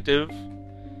effective,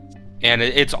 and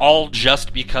it's all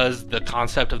just because the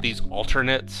concept of these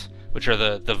alternates, which are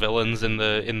the villains in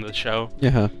the show,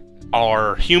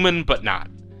 are human but not.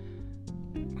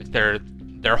 Like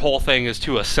their whole thing is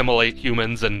to assimilate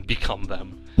humans and become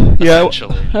them. Yeah,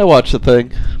 I watched the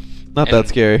thing. Not that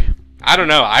scary. I don't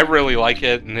know. I really like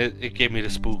it, and it gave me the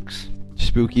spooks.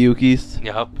 Spooky Yukis.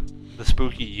 Yep, the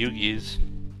spooky Yugis.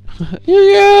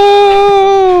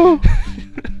 Yo!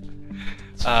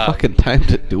 It's fucking time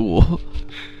to duel.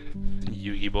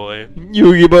 Yugi boy.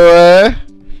 Yugi boy!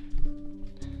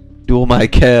 Duel my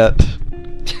cat.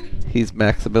 He's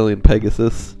Maximilian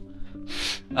Pegasus.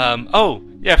 Oh,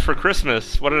 yeah, for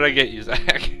Christmas, what did I get you,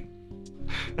 Zach?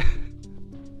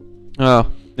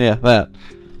 Oh, yeah, that.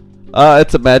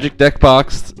 It's a magic deck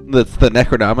box that's the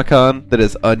Necronomicon that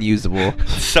is unusable.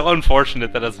 It's so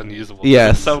unfortunate that it's unusable.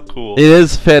 Yes. It's so cool. It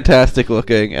is fantastic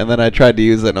looking, and then I tried to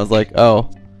use it and I was like,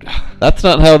 oh, that's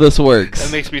not how this works.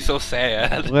 That makes me so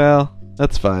sad. Well,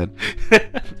 that's fine.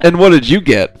 And what did you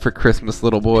get for Christmas,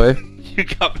 little boy? You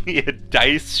got me a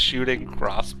dice shooting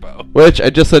crossbow. Which, I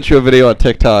just sent you a video on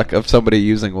TikTok of somebody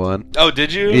using one. Oh,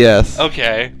 did you? Yes.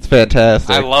 Okay. It's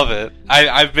fantastic. I love it.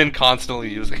 I've been constantly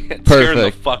using it. It Perfect.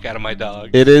 scares the fuck out of my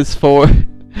dog. It is for...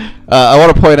 I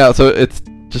want to point out, so it's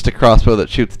just a crossbow that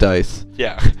shoots dice.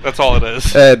 Yeah, that's all it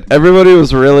is. And everybody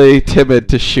was really timid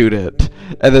to shoot it.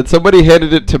 And then somebody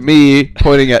handed it to me,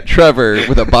 pointing at Trevor,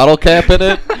 with a bottle cap in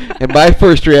it. And my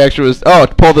first reaction was, oh,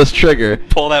 pull this trigger.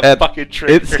 Pull that and fucking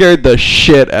trigger. It scared the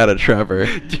shit out of Trevor.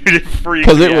 Dude, it freaked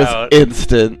me out. Because it was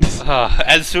instant.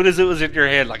 As soon as it was in your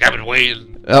hand, like, I've been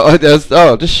waiting.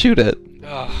 Just shoot it.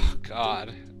 Oh,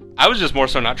 God. I was just more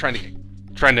so not trying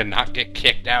to not get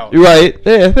kicked out. You're right.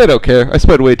 Yeah, they don't care. I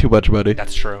spend way too much money.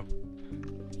 That's true.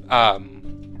 God,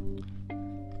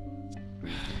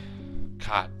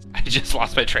 I just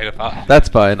lost my train of thought. That's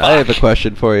fine. Fuck. I have a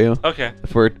question for you. Okay.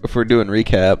 If we're doing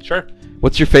recap. Sure.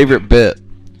 What's your favorite bit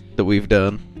that we've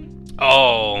done?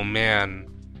 Oh, man.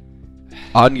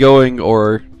 Ongoing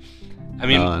or I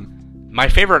mean, my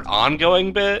favorite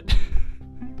ongoing bit,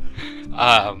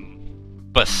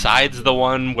 besides the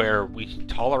one where we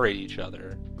tolerate each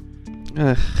other,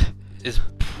 is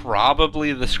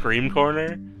probably the Scream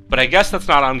Corner. But I guess that's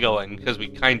not ongoing because we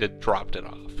kind of dropped it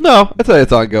off. No, I'd say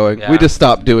it's ongoing. Yeah. We just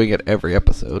stopped doing it every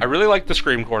episode. I really like the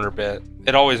Scream Corner bit.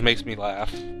 It always makes me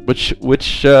laugh. Which what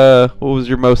was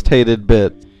your most hated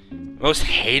bit? Most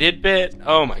hated bit?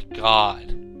 Oh my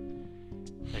god.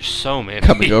 There's so many.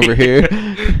 Coming over here.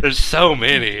 There's so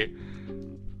many.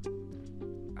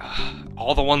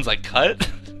 All the ones I cut?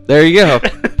 There you go.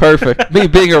 Perfect. Me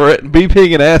being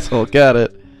an asshole. Got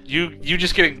it. You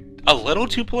just getting a little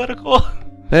too political?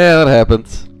 Yeah, that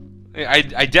happens.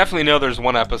 I definitely know there's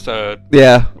one episode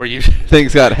Yeah. where you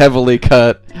Things got heavily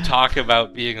cut. talk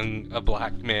about being a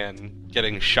black man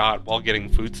getting shot while getting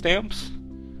food stamps.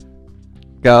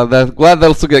 God, glad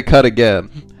that'll still get cut again.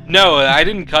 No, I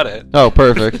didn't cut it. Oh,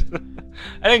 perfect.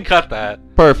 I didn't cut that.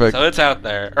 Perfect. So it's out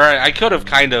there. Or I could have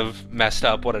kind of messed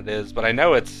up what it is, but I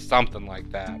know it's something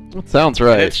like that. That sounds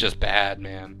right. And it's just bad,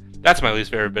 man. That's my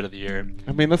least favorite bit of the year.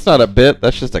 I mean, that's not a bit.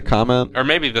 That's just a comment. Or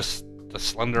maybe the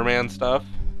Slender Man stuff.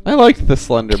 I liked the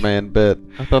Slender Man bit.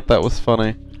 I thought that was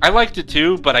funny. I liked it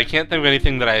too, but I can't think of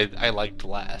anything that I liked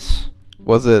less.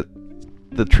 Was it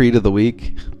the treat of the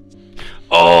week?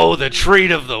 Oh, the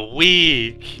treat of the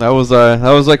week. That was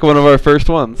like one of our first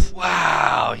ones.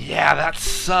 Wow, yeah, that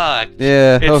sucked.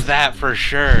 Yeah. It's that for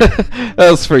sure. That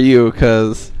was for you,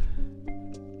 because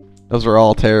those were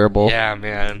all terrible. Yeah,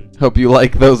 man. Hope you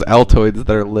like those Altoids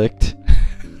that are licked.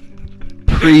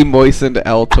 Pre-moistened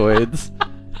Altoids.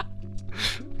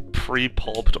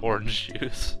 Pre-pulped orange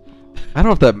juice. I don't know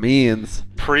what that means.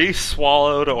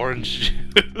 Pre-swallowed orange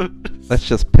juice. That's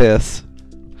just piss.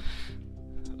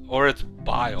 Or it's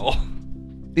bile.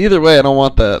 Either way, I don't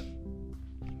want that.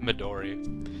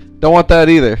 Midori. Don't want that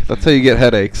either. That's how you get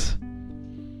headaches.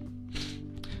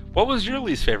 What was your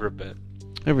least favorite bit?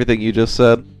 Everything you just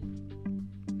said.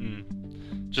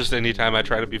 Just anytime I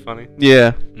try to be funny?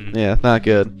 Yeah. Yeah, not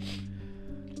good.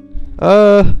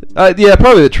 Yeah,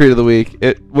 probably the treat of the week.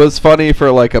 It was funny for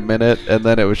like a minute, and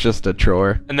then it was just a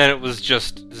chore. And then it was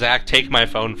just, Zach, take my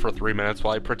phone for 3 minutes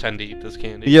while I pretend to eat this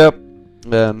candy. Yep.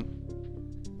 And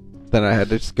then I had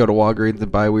to just go to Walgreens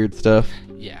and buy weird stuff.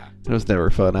 Yeah. It was never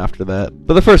fun after that.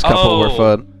 But the first couple were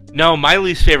fun. No, my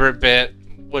least favorite bit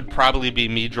would probably be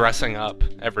me dressing up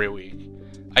every week.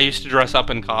 I used to dress up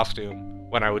in costume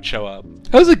when I would show up.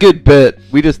 That was a good bit.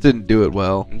 We just didn't do it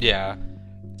well. Yeah.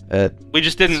 We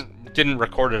just didn't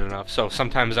record it enough, so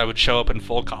sometimes I would show up in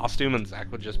full costume and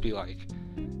Zach would just be like,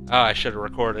 oh, I should have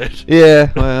recorded.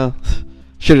 Yeah, well,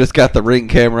 should have just got the Ring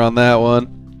camera on that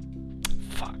one.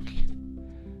 Fuck.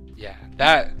 Yeah,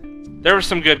 there were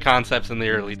some good concepts in the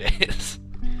early days.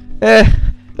 There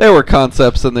were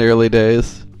concepts in the early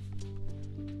days.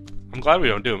 I'm glad we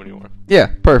don't do them anymore.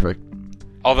 Yeah, perfect.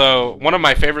 Although, one of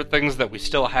my favorite things that we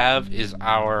still have is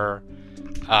our,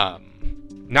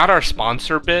 not our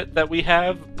sponsor bit that we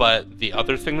have, but the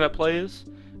other thing that plays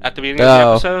at the beginning of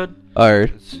the episode.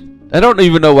 Alright. I don't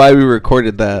even know why we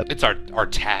recorded that. It's our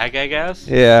tag, I guess.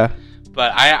 Yeah.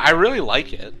 But I really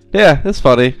like it. Yeah, it's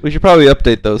funny. We should probably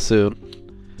update those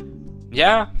soon.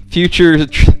 Yeah. Future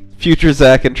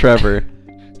Zach and Trevor.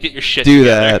 Get your shit Do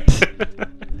together. that.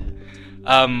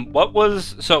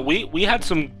 We had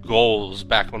some goals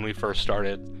back when we first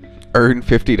started. Earn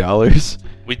 $50.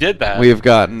 We did that. We have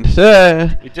gotten.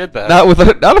 We did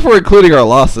that. Not if we're including our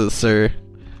losses, sir.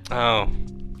 Oh,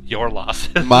 your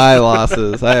losses. My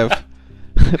losses. I have.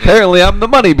 Apparently, I'm the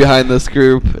money behind this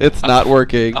group. It's not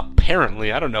working.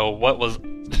 Apparently, I don't know what was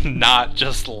not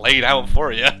just laid out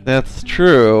for you. That's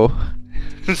true.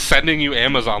 Sending you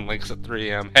Amazon links at 3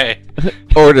 a.m. Hey,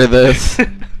 order this.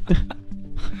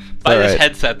 Buy this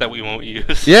headset that we won't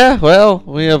use. Yeah, well,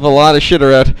 we have a lot of shit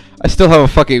around. I still have a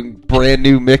fucking brand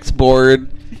new mix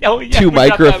board. Oh, yeah, 2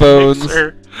 microphones.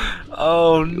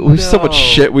 Oh, no. There's so much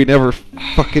shit we never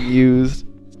fucking used.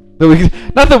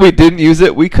 Not that we didn't use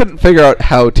it, we couldn't figure out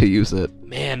how to use it.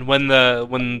 Man, when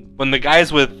the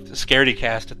guys with Scaredy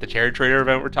Cast at the Cherry Trader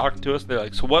event were talking to us, they're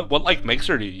like, so what like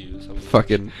mixer do you use?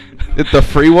 Fucking the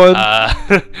free one?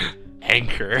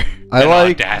 Anchor. I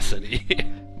like Audacity.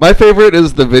 My favorite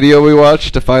is the video we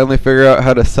watched to finally figure out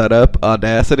how to set up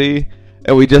Audacity,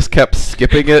 and we just kept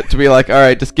skipping it to be like,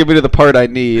 alright, just give me to the part I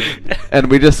need, and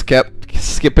we just kept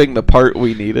skipping the part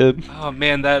we needed. Oh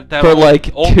man, that for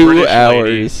like old 2 British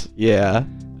hours. Lady. Yeah.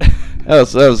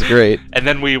 That was great. And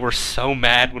then we were so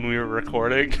mad when we were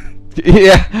recording.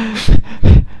 Yeah.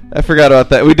 I forgot about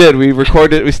that. We did.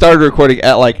 We started recording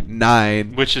at like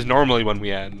 9. Which is normally when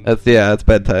we end. That's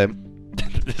bedtime.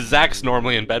 Zach's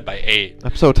normally in bed by 8.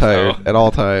 I'm so tired at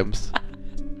all times.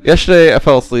 Yesterday I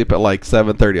fell asleep at like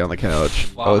 7:30 on the couch.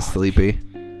 Fuck. I was sleepy.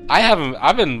 I've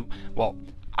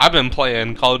been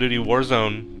playing Call of Duty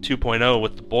Warzone 2.0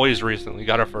 with the boys recently.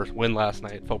 Got our first win last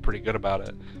night. Felt pretty good about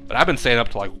it. But I've been staying up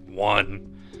to like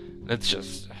 1. It's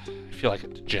just, I feel like a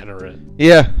degenerate.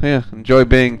 Yeah. Enjoy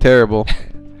being terrible.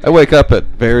 I wake up at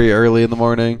very early in the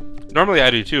morning. Normally I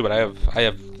do too, but I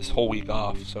have this whole week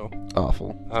off, so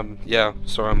awful. Yeah,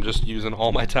 so I'm just using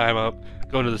all my time up.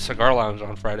 Going to the cigar lounge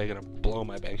on Friday, gonna blow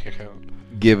my bank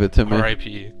account. Give it to me.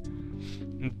 R.I.P.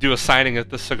 Do a signing at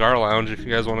the cigar lounge if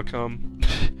you guys want to come.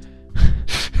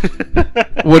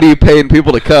 What are you paying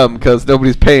people to come? Because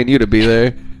nobody's paying you to be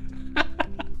there.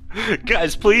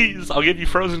 Guys, please, I'll give you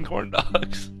frozen corn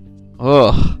dogs.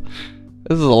 Ugh,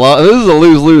 this is a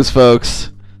lose-lose,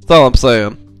 folks. That's all I'm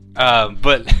saying.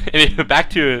 But back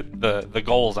to the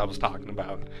goals I was talking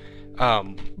about.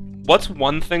 What's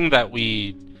one thing that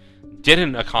we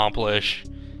didn't accomplish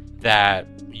that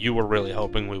you were really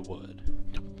hoping we would?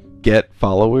 Get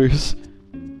followers.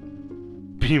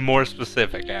 Be more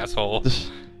specific, asshole.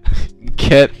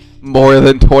 Get more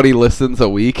than 20 listens a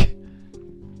week.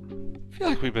 I feel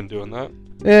like we've been doing that.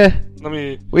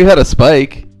 We had a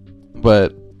spike,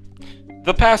 but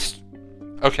the past.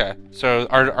 Okay, so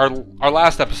our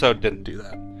last episode didn't do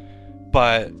that,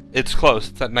 but it's close.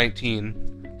 It's at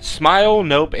 19. Smile,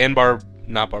 Nope, and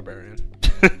not Barbarian.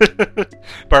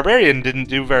 Barbarian didn't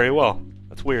do very well.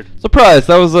 That's weird. Surprise!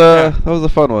 That was a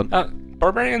fun one.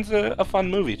 Barbarian's a fun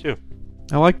movie too.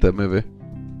 I like that movie.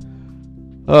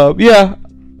 Yeah.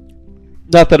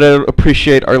 Not that I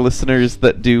appreciate our listeners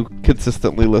that do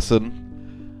consistently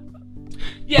listen.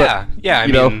 Yeah, but, yeah. I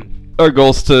mean, our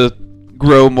goal's to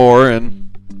grow more and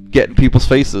get in people's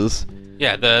faces.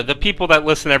 Yeah, the people that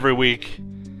listen every week,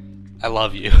 I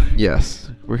love you. Yes.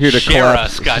 We're here to Share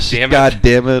collapse. us, God damn it. God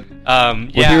damn it.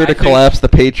 We're here to collapse the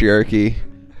patriarchy,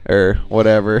 or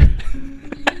whatever.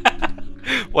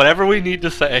 Whatever we need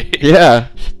to say. Yeah.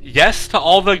 Yes to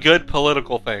all the good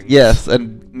political things. Yes,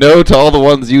 and no to all the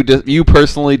ones you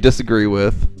personally disagree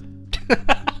with.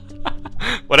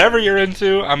 Whatever you're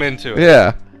into, I'm into it.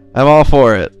 Yeah, I'm all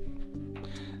for it.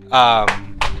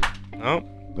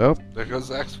 Nope. There goes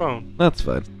Zach's phone. That's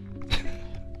fine.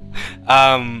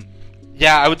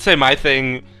 Yeah, I would say my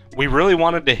thing, we really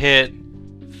wanted to hit,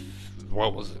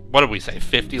 what was it? What did we say,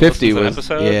 50 listens an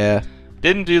episode? Yeah.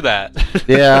 Didn't do that.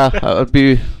 Yeah, I would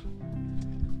be...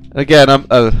 Again,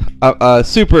 I'm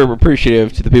super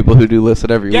appreciative to the people who do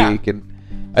listen every week, and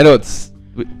I know it's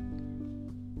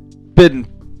been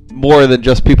more than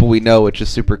just people we know, which is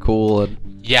super cool. And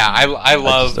yeah, I'd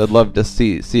love to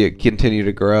see it continue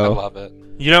to grow. I love it.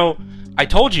 You know, I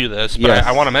told you this, but Yes.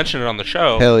 I want to mention it on the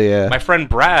show. Hell yeah. My friend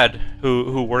Brad,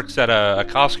 who works at a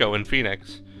Costco in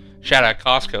Phoenix, shout out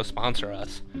Costco, sponsor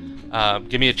us.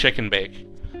 Give me a chicken bake.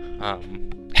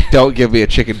 Don't give me a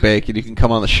chicken bake, and you can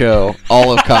come on the show.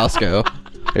 All of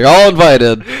Costco. You're all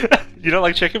invited. You don't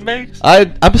like chicken bakes?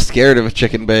 I'm scared of a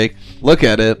chicken bake. Look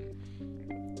at it.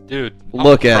 Dude,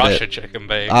 Look at crush it. a chicken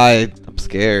bake. I'm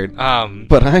scared.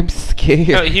 But I'm scared.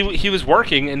 No, he was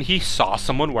working and he saw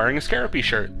someone wearing a Year-Apy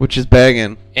shirt. Which is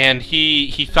banging. And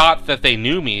he thought that they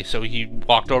knew me, so he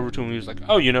walked over to him and he was like,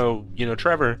 "Oh, you know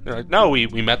Trevor?" They're like, "No, we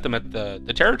met them at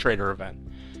the Terror Trader event.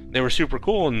 They were super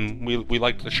cool and we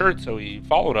liked the shirt, so we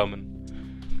followed them."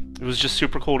 And it was just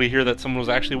super cool to hear that someone was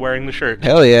actually wearing the shirt.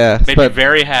 Hell yeah. Made me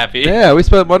very happy. Yeah, we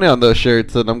spent money on those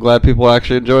shirts, and I'm glad people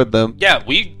actually enjoyed them. Yeah,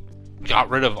 we got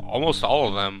rid of almost all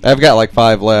of them. I've got like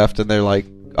 5 left, and they're like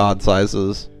odd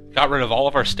sizes. Got rid of all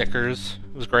of our stickers.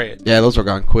 It was great. Yeah, those were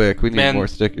gone quick. We need Man, more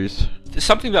stickers.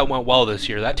 Something that went well this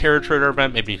year. That Terror Trader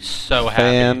event made me so happy.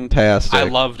 Fantastic. I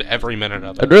loved every minute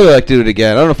of it. I'd really like to do it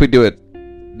again. I don't know if we do it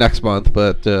next month,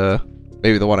 but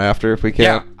maybe the one after if we can.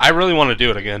 Yeah, I really want to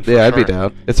do it again. Yeah, I'd be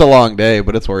down. It's a long day,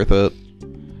 but it's worth it.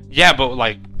 Yeah, but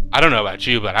like, I don't know about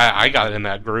you, but I got in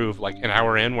that groove like an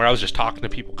hour in where I was just talking to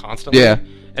people constantly. Yeah.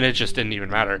 And it just didn't even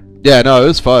matter. Yeah, no, it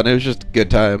was fun. It was just a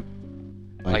good time.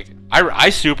 Like I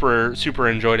super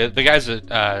enjoyed it. The guys at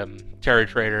Terror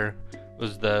Trader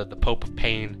was the Pope of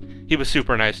Pain. He was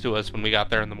super nice to us when we got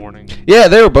there in the morning. Yeah,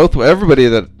 they were both. Everybody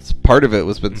that's part of it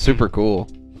was been super cool.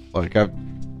 Like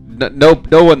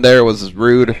no one there was as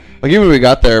rude. Like even when we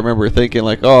got there, I remember thinking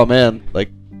like, oh man, like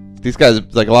these guys,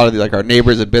 like a lot of our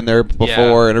neighbors had been there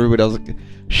before, and everybody was like,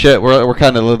 shit, we're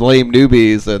kind of lame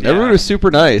newbies, and everybody was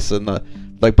super nice, and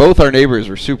like both our neighbors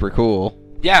were super cool.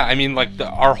 Yeah, I mean like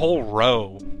our whole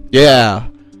row. Yeah.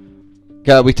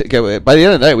 God, by the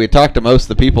end of the night, we had talked to most of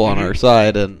the people on our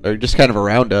side, and or just kind of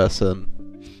around us, and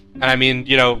I mean,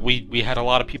 you know, we had a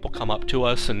lot of people come up to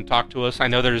us and talk to us. I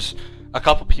know there's a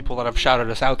couple people that have shouted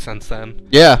us out since then.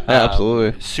 Yeah,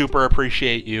 absolutely. Super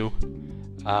appreciate you.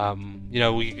 You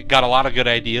know, we got a lot of good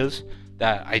ideas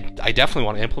that I definitely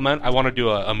want to implement. I want to do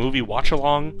a movie watch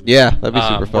along. Yeah, that'd be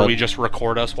super fun. Where we just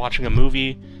record us watching a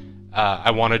movie.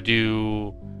 I want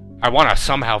to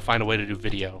somehow find a way to do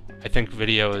video. I think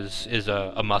video is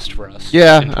a must for us.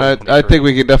 Yeah, I think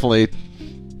we can definitely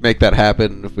make that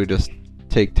happen if we just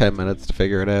take 10 minutes to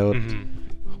figure it out. Mm-hmm.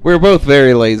 We're both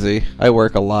very lazy. I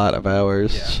work a lot of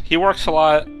hours. Yeah. He works a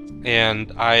lot,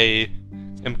 and I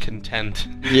am content.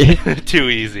 Yeah. Too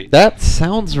easy. That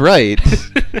sounds right.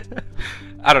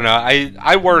 I don't know.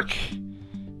 I work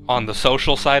on the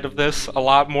social side of this a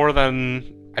lot more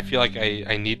than I feel like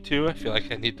I need to. I feel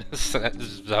like I need to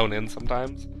zone in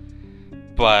sometimes.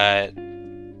 But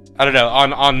I don't know.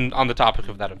 On the topic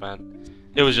of that event,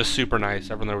 it was just super nice.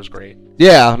 Everyone there was great.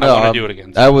 Yeah, no, I want to do it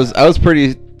again. I was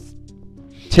pretty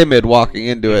timid walking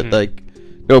into it. Like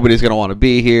nobody's gonna want to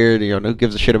be here. You know, who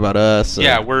gives a shit about us?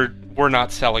 Yeah, we're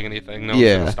not selling anything. No one's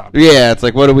gonna stop. Yeah, it's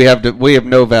like what do we have to? We have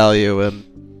no value, and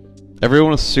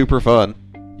everyone was super fun.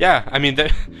 Yeah, I mean,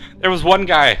 there was one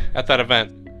guy at that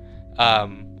event,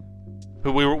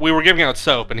 who we were giving out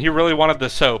soap, and he really wanted the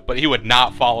soap, but he would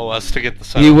not follow us to get the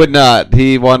soap. He would not.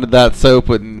 He wanted that soap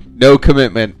with no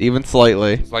commitment, even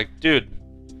slightly. It's like, dude,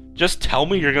 just tell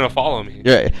me you're gonna follow me.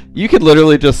 Yeah, you could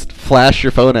literally just flash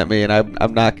your phone at me, and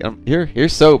I'm not.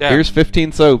 Here's soap. Yeah. Here's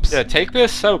 15 soaps. Yeah, take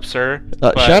this soap, sir.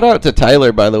 Shout out to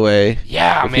Tyler, by the way.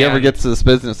 Yeah, if man. he ever gets this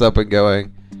business up and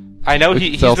going. I know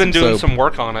he's been doing some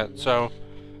work on it, so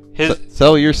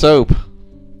sell your soap.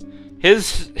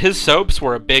 His soaps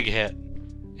were a big hit,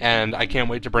 and I can't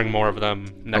wait to bring more of them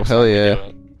next time hell we yeah. do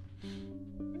it.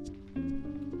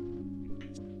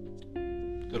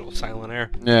 Good old silent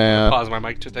air. Yeah. Pause my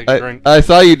mic to take a drink. I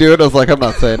saw you do it. I was like, I'm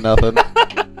not saying nothing.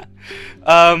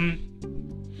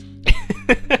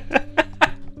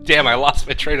 Damn, I lost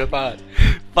my train of thought.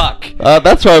 Fuck.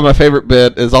 That's why my favorite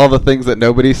bit is all the things that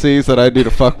nobody sees that I do to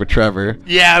fuck with Trevor.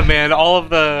 Yeah, man, all of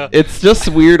the... It's just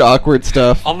weird, awkward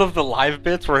stuff. All of the live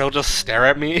bits where he'll just stare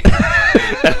at me.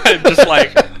 And I'm just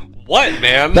like, what,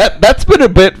 man? That's been a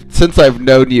bit since I've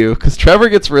known you, because Trevor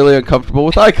gets really uncomfortable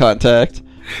with eye contact.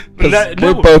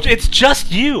 No, it's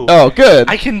just you. Oh, good.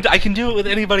 I can do it with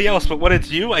anybody else, but when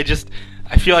it's you, I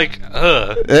feel like,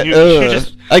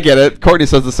 I get it. Courtney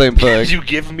says the same thing. You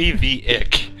give me the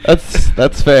ick.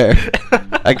 That's fair.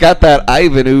 I got that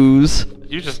Ivan ooze.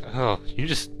 You just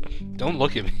don't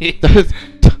look at me.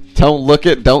 Don't look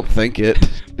it, don't think it.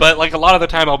 But like a lot of the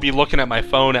time I'll be looking at my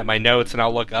phone at my notes and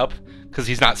I'll look up because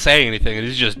he's not saying anything and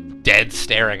he's just dead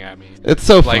staring at me. It's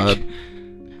so fun.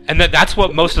 And that's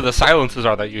what most of the silences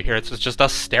are that you hear. It's just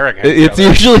us staring at each It's other.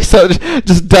 usually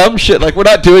just dumb shit. Like, we're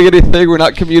not doing anything. We're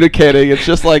not communicating. It's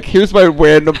just like, here's my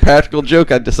random practical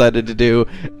joke I decided to do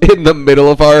in the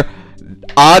middle of our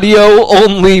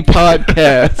audio-only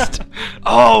podcast.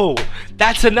 Oh,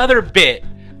 that's another bit.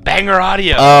 Banger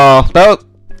audio. Oh, that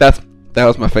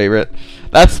was my favorite.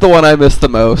 That's the one I missed the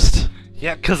most.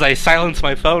 Yeah, because I silence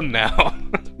my phone now.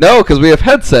 No, because we have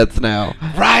headsets now.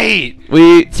 Right.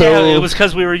 So it was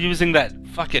because we were using that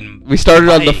fucking. We started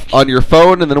mic. on your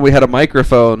phone, and then we had a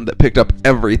microphone that picked up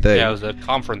everything. Yeah, it was a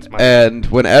conference mic. And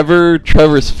whenever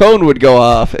Trevor's phone would go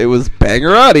off, it was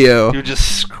banger audio. You would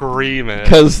just scream it.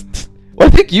 Because, I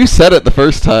think you said it the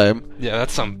first time. Yeah,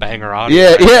 that's some banger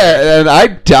audio. Yeah, and I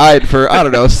died for,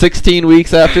 16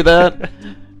 weeks after that.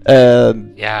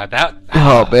 And yeah, that.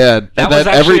 Oh man, that and was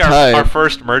then actually every time our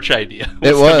first merch idea.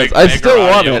 It was. I still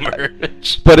want it,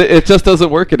 merch. but it just doesn't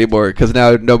work anymore because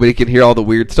now nobody can hear all the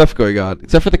weird stuff going on,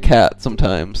 except for the cat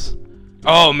sometimes.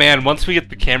 Oh man, once we get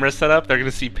the camera set up, they're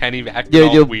gonna see Penny acting Yeah,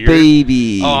 all your weird.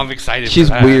 baby. Oh, I'm excited. She's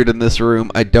for that. weird in this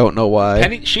room. I don't know why.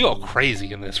 Penny, she go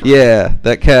crazy in this room. Yeah,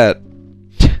 that cat.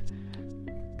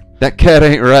 That cat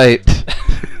ain't right.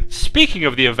 Speaking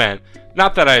of the event,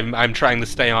 not that I'm trying to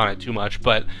stay on it too much,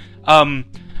 but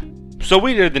so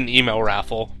we did an email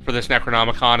raffle for this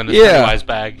Necronomicon and this Pennywise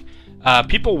bag.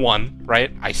 People won,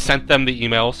 right? I sent them the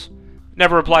emails.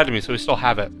 Never replied to me, so we still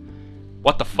have it.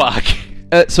 What the fuck?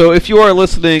 So if you are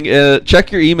listening,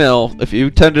 check your email. If you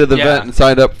attended the event and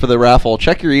signed up for the raffle,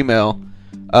 check your email.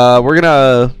 We're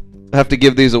gonna have to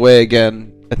give these away again.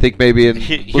 I think maybe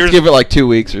let's give it like 2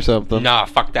 weeks or something. Nah,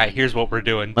 fuck that. Here's what we're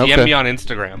doing. Okay. DM me on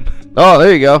Instagram. Oh,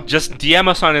 there you go. Just DM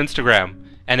us on Instagram.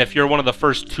 And if you're one of the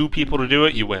first 2 people to do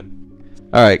it, you win.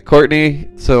 All right, Courtney.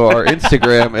 So our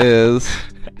Instagram is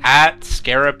at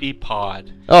Year-Apy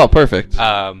Pod. Oh, perfect.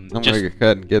 I'm gonna go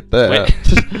ahead and get that.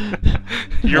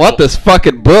 Want this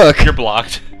fucking book? You're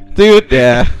blocked, dude.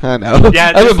 Yeah, I know.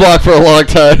 Yeah, I've been blocked for a long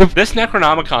time. This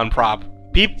Necronomicon prop.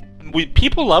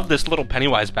 People love this little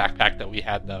Pennywise backpack that we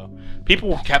had, though.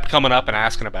 People kept coming up and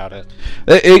asking about it.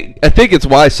 I think it's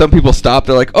why some people stopped.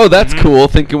 They're like, "Oh, that's cool,"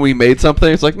 thinking we made something.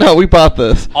 It's like, no, we bought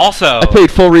this. Also, I paid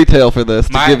full retail for this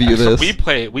to give you this. We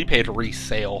paid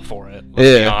resale for it.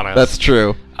 Let's be honest. That's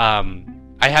true.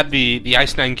 I had the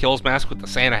Ice Nine Kills mask with the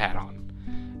Santa hat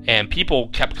on, and people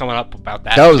kept coming up about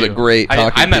that. That was a great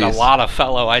talking I met piece. a lot of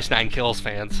fellow Ice Nine Kills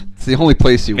fans. It's the only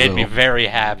place you made me very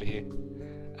happy.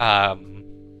 A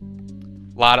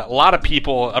lot of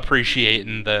people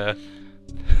appreciating the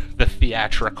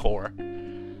theatrical.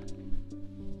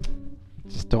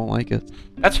 Just don't like it.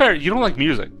 That's fair. You don't like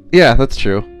music. Yeah, that's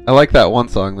true. I like that one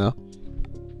song though.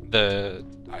 The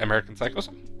American Psycho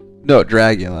song? No,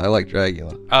 Dragula. I like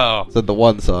Dragula. Oh. Said the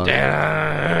one song.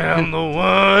 Damn the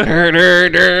one.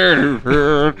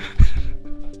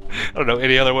 I don't know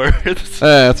any other words.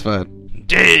 That's fine.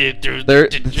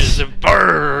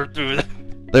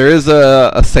 There is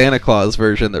a Santa Claus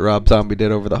version that Rob Zombie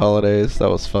did over the holidays. That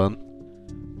was fun.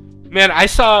 Man, I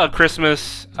saw a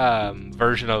Christmas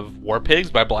version of War Pigs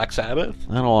by Black Sabbath.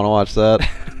 I don't want to watch that.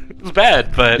 It was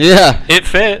bad, but yeah, it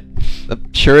fit.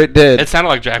 I'm sure it did. It sounded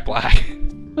like Jack Black.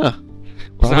 Huh.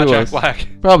 It's not Jack Black.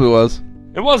 Probably was.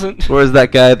 It wasn't. Where's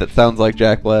that guy that sounds like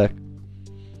Jack Black?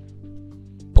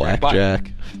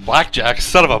 Blackjack. Blackjack,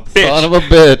 son of a bitch. Son of a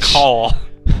bitch. Call.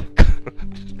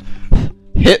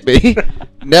 Hit me.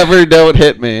 Never don't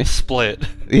hit me. Split.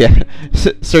 Yeah.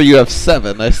 Sir, you have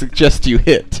 7. I suggest you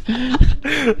hit. I'm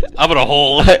gonna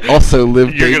hold. I also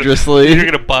live dangerously. You're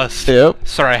gonna bust. Yep.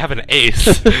 Sorry, I have an ace.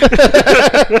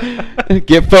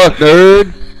 Get fucked,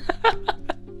 nerd.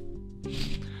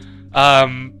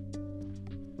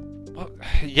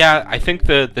 Yeah, I think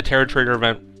the Terror Trader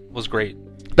event was great.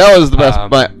 That was the best,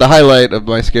 the highlight of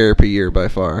my Year-Apy year by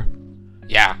far.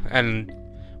 Yeah, and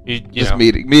just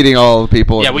meeting all the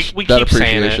people. Yeah, we keep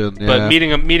saying it, but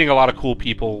meeting a lot of cool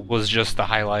people was just the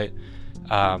highlight.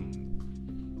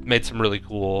 made some really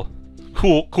cool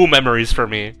memories for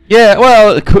me. Yeah,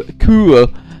 well,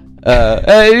 cool.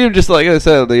 Even just like I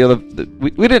said,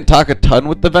 we didn't talk a ton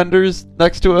with the vendors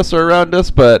next to us or around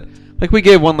us, but like we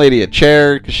gave one lady a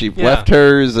chair because she left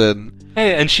hers, and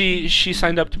hey, and she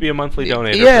signed up to be a monthly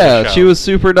donator. Yeah, for the show. She was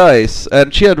super nice,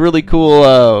 and she had really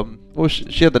cool.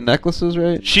 She had the necklaces,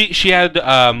 right? She had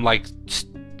like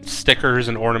stickers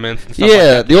and ornaments and stuff like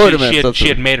yeah, that. the ornaments she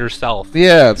had made herself.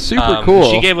 Yeah, it's super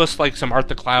cool. She gave us like some Art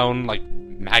the Clown like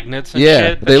magnets and yeah,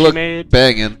 shit that they she look made.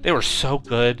 banging. They were so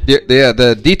good. Yeah,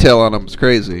 the detail on them is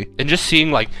crazy. And just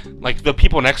seeing like the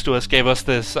people next to us gave us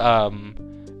this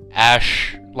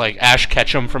Ash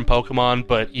Ketchum from Pokemon,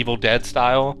 but Evil Dead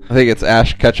style. I think it's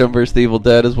Ash Ketchum versus the Evil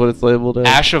Dead is what it's labeled as.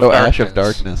 Ash of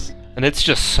Darkness. And it's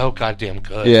just so goddamn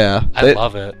good. Yeah. I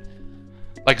love it.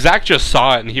 Like, Zach just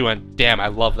saw it, and he went, damn, I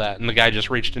love that. And the guy just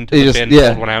reached into the bin and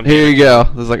pulled one out. Here you go.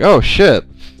 I was like, oh, shit.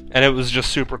 And it was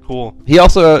just super cool. He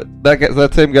also, that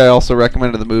same guy also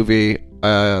recommended the movie...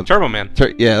 Turbo Man.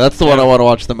 Yeah, that's the one I want to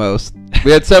watch the most.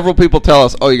 We had several people tell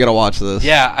us, oh, you gotta watch this.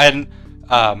 Yeah, and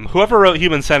whoever wrote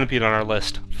Human Centipede on our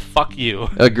list, fuck you.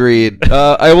 Agreed.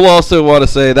 I will also want to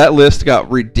say that list got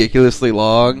ridiculously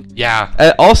long.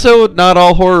 Yeah. Also, not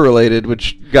all horror related,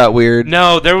 which got weird.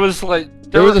 No, there was like...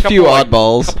 There was a few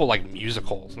oddballs. A couple like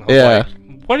musicals. And I was like,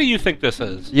 what do you think this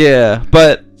is? Yeah,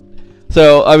 but...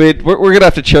 So, I mean, we're going to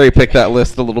have to cherry pick that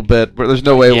list a little bit, but there's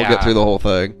no way we'll get through the whole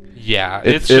thing. Yeah,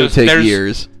 it'll take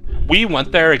years. We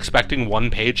went there expecting one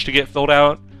page to get filled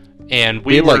out, and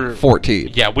we were... like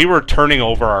 14. Yeah, we were turning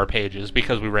over our pages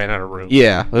because we ran out of room.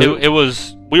 Yeah. It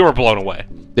was... We were blown away.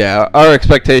 Yeah, our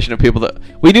expectation of people that...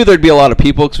 We knew there'd be a lot of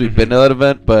people because we've been to that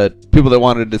event, but people that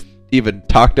wanted to even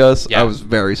talk to us, I was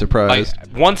very surprised.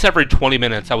 Like, once every 20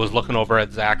 minutes, I was looking over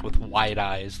at Zach with wide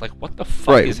eyes. Like, what the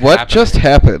fuck is happening? What just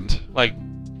happened? Like,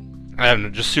 I don't know,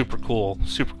 just super cool.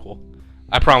 Super cool.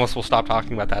 I promise we'll stop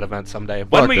talking about that event someday.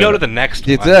 When we go to the next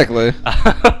one. Exactly.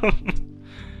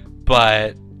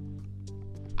 But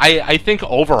I think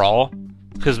overall,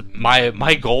 because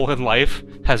my goal in life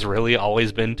has really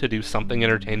always been to do something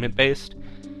entertainment-based.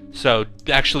 So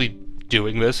actually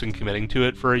doing this and committing to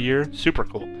it for a year, super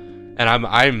cool. And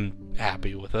I'm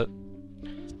happy with it.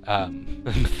 I'm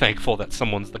thankful that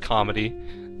someone's the comedy,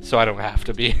 so I don't have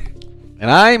to be. And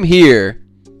I'm here.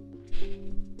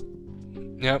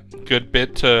 Yep, good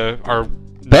bit to our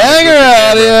banger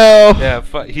audio.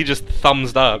 Yeah, he just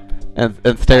thumbsed up and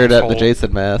stared at the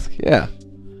Jason mask. Yeah.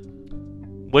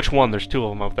 Which one? There's two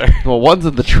of them up there. Well, one's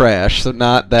in the trash, so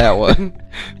not that one.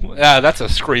 Yeah, that's a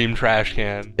Scream trash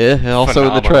can. Yeah, also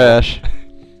in the trash.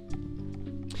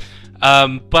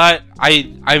 But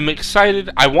I'm excited.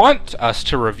 I want us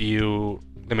to review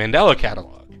the Mandela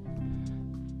catalog.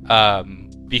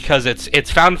 Because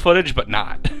it's found footage, but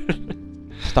not.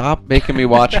 Stop making me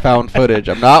watch found footage.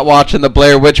 I'm not watching the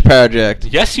Blair Witch Project.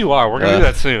 Yes, you are. We're gonna do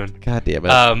that soon. God damn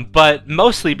it. But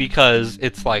mostly because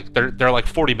it's like they're like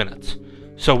 40 minutes,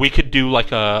 so we could do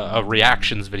like a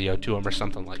reactions video to them or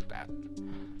something like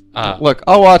that. Look,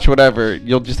 I'll watch whatever.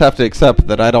 You'll just have to accept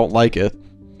that I don't like it.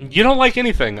 You don't like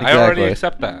anything. Exactly. I already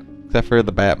accept that. Except for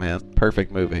the Batman.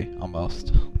 Perfect movie,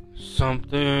 almost.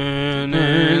 Something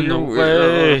in the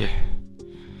way.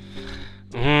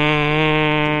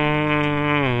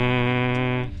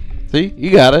 See? You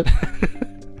got it.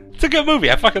 It's a good movie.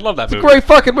 I fucking love that movie. It's a great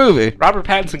fucking movie. Robert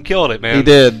Pattinson killed it, man. He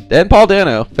did. And Paul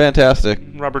Dano. Fantastic.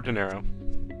 Robert De Niro.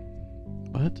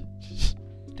 What?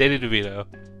 Danny DeVito.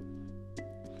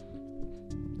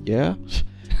 Yeah?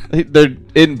 They're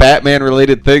in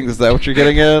Batman-related things. Is that what you're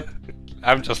getting at?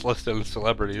 I'm just listing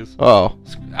celebrities. Oh.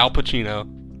 Al Pacino.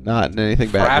 Not in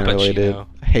anything Batman-related.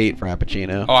 I hate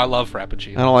Frappuccino. Oh, I love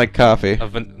Frappuccino. I don't like coffee.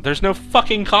 There's no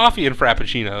fucking coffee in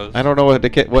Frappuccinos. I don't know what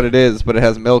it is, but it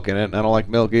has milk in it, and I don't like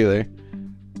milk either.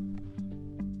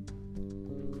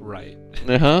 Right.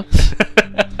 Uh-huh.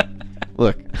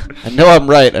 Look, I know I'm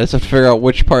right. I just have to figure out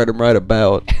which part I'm right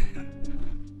about.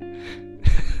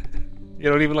 You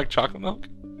don't even like chocolate milk?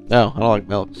 No, I don't like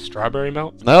milk. Strawberry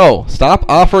milk? No, stop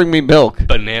offering me milk.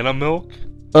 Banana milk?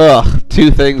 Ugh,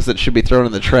 two things that should be thrown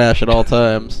in the trash at all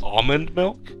times. Almond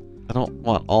milk? I don't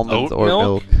want almonds Oat or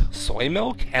milk. Soy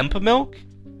milk? Hemp milk?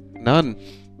 None.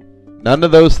 None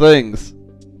of those things.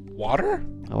 Water?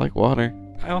 I like water.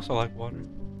 I also like water.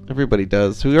 Everybody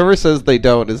does. Whoever says they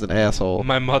don't is an asshole.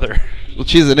 My mother. Well,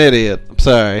 she's an idiot. I'm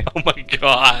sorry. Oh my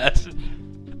god.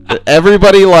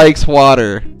 Everybody likes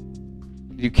water.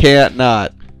 You can't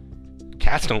not.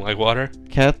 Cats don't like water.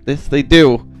 Yes, they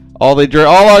do. All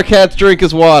our cats drink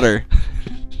is water.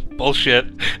 Bullshit.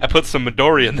 I put some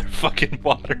Midori in their fucking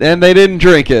water. And they didn't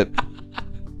drink it.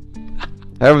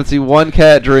 I haven't seen one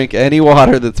cat drink any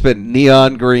water that's been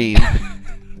neon green.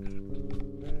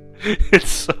 It's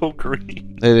so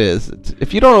green. It is.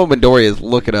 If you don't know what Midori is,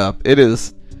 look it up. It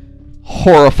is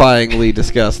horrifyingly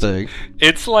disgusting.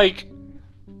 It's like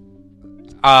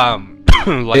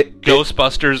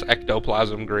Ghostbusters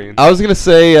ectoplasm green. I was gonna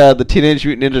say the Teenage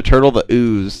Mutant Ninja Turtle, the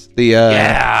ooze.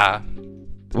 Yeah.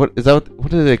 What is that?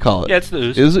 What do they call it? Yeah, it's the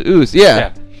ooze. It was the ooze.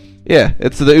 Yeah. Yeah,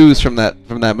 it's the ooze from that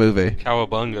movie.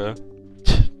 Cowabunga.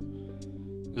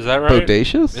 Is that right?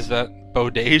 Bodacious? Is that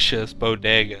bodacious?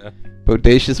 Bodega.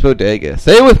 Bodacious bodega.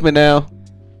 Say it with me now.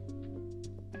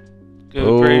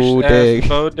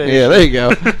 Bodega. Yeah, there you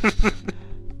go. Hey,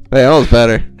 that was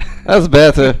better. That's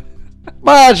better.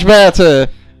 Much better.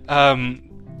 God,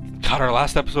 our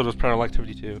last episode was Paranormal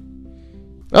Activity 2.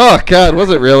 Oh God, was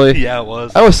it really? Yeah, it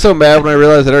was. I was so mad when I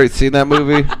realized I'd already seen that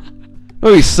movie. The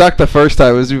movie sucked the first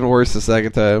time. It was even worse the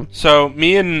second time. So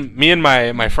me and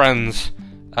my friends,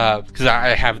 because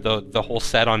I have the whole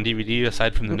set on DVD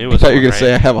aside from the newest. I thought you were gonna right?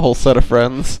 say I have a whole set of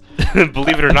friends.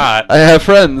 Believe it or not, I have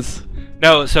friends.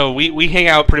 No, so we hang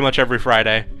out pretty much every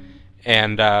Friday,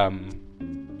 and I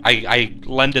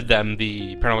lended them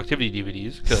the Paranormal Activity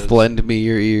DVDs. Lend me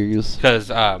your ears. Because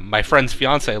my friend's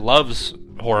fiance loves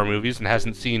horror movies and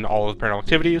hasn't seen all of the Paranormal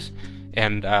Activities,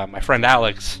 and my friend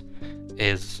Alex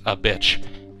is a bitch.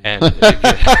 And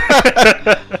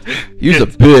He's a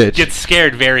bitch. Gets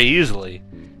scared very easily.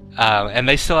 And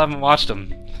they still haven't watched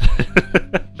them.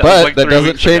 But that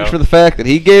doesn't change for the fact that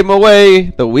he gave them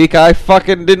away the week I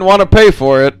fucking didn't want to pay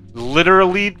for it.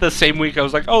 Literally the same week I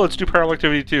was like, oh, let's do Paranormal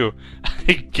Activity 2.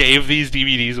 I gave these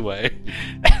DVDs away.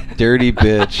 Dirty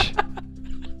bitch.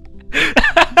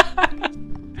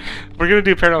 We're going to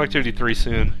do Paranormal Activity 3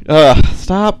 soon.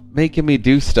 Stop making me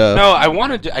do stuff. No,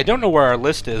 I don't know where our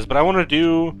list is, but I want to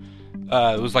do...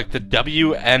 it was like the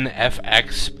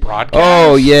WNFX broadcast.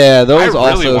 Oh yeah, those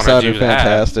I really also sounded that.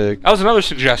 fantastic. That was another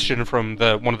suggestion from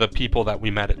one of the people that we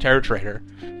met at Terror Trader.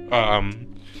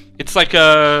 It's like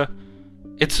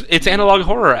it's analog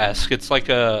horror-esque. It's like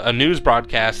a news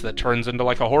broadcast that turns into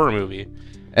like a horror movie.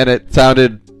 And it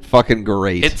sounded fucking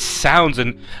great. It sounds,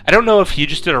 and I don't know if he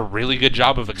just did a really good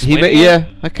job of explaining it. Yeah,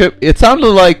 I could. It sounded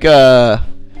like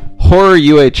horror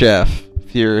UHF,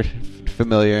 if you're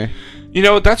familiar. You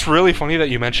know, that's really funny that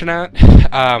you mention that.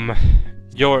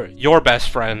 Your best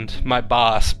friend, my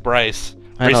boss, Bryce,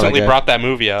 recently brought that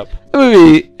movie up. The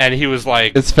movie, and he was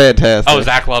like, it's fantastic. Oh,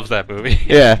 Zach loves that movie.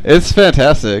 Yeah, it's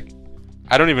fantastic.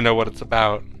 I don't even know what it's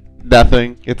about.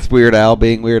 Nothing. It's Weird Al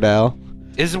being Weird Al.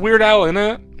 Is Weird Al in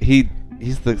it?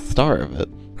 He's the star of it.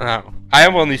 Oh. I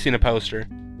have only seen a poster.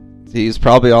 He's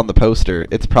probably on the poster.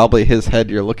 It's probably his head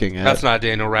you're looking at. That's not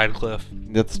Daniel Radcliffe.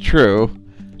 That's true.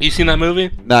 You seen that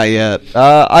movie? Not yet.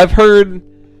 I've heard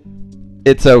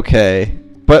it's okay.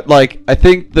 But, like, I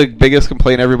think the biggest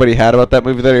complaint everybody had about that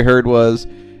movie that I heard was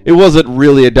it wasn't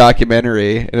really a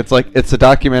documentary. And it's like, it's a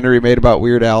documentary made about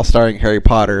Weird Al starring Harry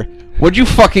Potter. What'd you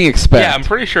fucking expect? Yeah, I'm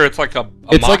pretty sure it's like a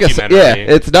it's mockumentary. Like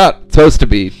it's not supposed to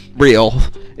be real.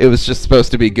 It was just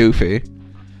supposed to be goofy.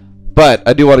 But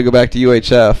I do want to go back to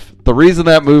UHF. The reason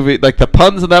that movie, like, the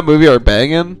puns in that movie are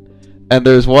banging, and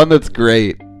there's one that's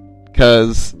great.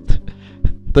 Because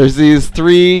there's these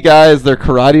three guys, they're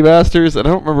karate masters, and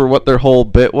I don't remember what their whole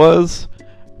bit was,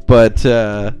 but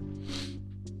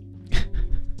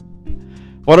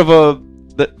one of them,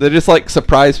 they just like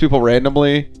surprise people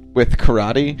randomly with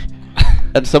karate,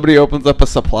 and somebody opens up a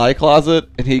supply closet,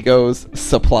 and he goes,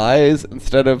 supplies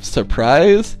instead of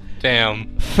surprise.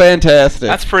 Damn. Fantastic.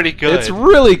 That's pretty good. It's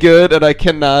really good, and I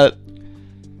cannot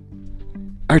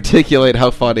articulate how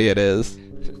funny it is.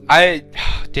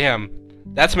 Damn,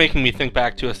 that's making me think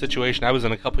back to a situation I was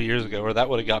in a couple years ago where that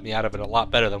would have got me out of it a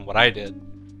lot better than what I did.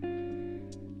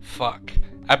 Fuck.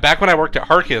 Back when I worked at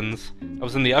Harkins, I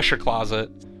was in the usher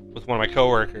closet with one of my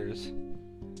coworkers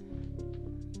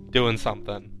doing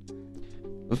something.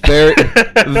 Very,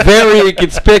 very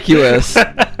inconspicuous.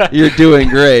 You're doing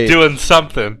great. Doing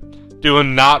something.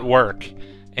 Doing not work.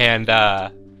 And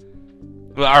the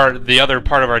other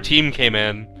part of our team came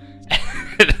in,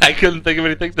 and I couldn't think of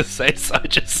anything to say, so I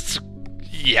just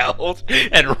yelled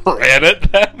and ran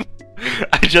at them.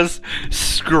 I just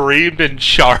screamed and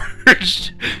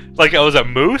charged like I was a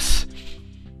moose.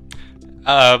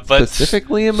 But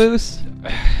specifically a moose?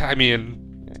 I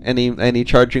mean, any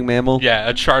charging mammal? Yeah,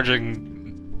 a charging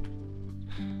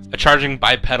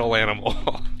bipedal animal.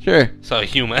 Sure. So a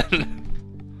human.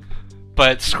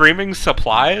 But screaming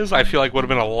supplies, I feel like would have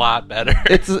been a lot better.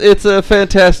 It's a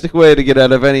fantastic way to get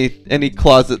out of any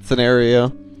closet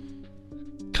scenario.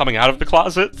 Coming out of the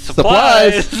closet,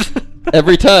 supplies.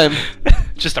 Every time.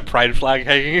 Just a pride flag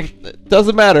hanging. It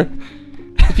doesn't matter.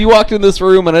 If you walked in this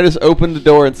room and I just opened the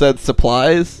door and said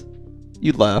supplies,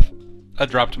 you'd laugh. I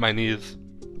dropped to my knees.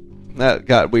 That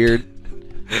got weird.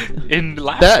 In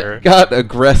laughter. That got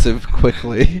aggressive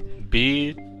quickly.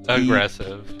 Be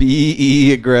aggressive.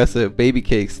 Be aggressive. Baby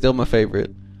cake, still my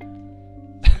favorite.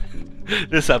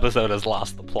 This episode has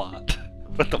lost the plot.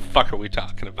 What the fuck are we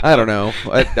talking about? I don't know.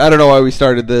 I don't know why we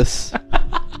started this.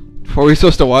 Were we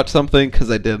supposed to watch something? Because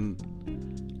I didn't.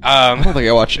 I don't think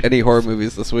I watched any horror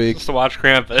movies this week. Supposed to watch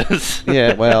Krampus.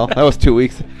 Yeah, well, that was 2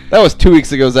 weeks. That was 2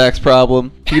 weeks ago, Zach's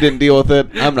problem. He didn't deal with it.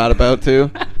 I'm not about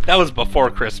to. That was before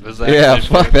Christmas. Yeah,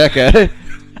 fuck that guy.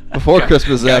 Before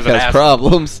Christmas, Zach has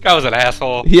problems. Guy was an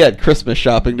asshole. He had Christmas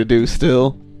shopping to do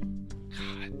still.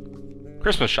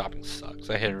 Christmas shopping sucks.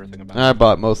 I hate everything about it. I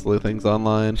bought most of the things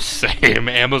online. Same.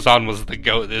 Amazon was the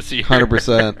goat this year.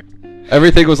 100%.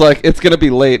 Everything was like, it's going to be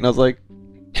late. And I was like,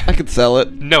 I could sell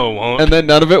it. No, it won't. And then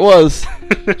none of it was.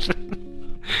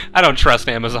 I don't trust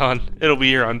Amazon. It'll be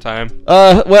here on time.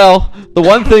 Well, the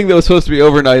one thing that was supposed to be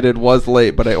overnighted was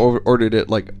late, but I ordered it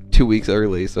like 2 weeks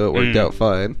early, so it worked out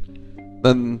fine.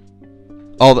 Then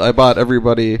I bought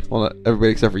everybody, well, not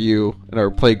everybody except for you in our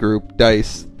play group,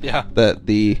 dice. Yeah. That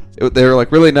they were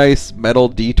like really nice metal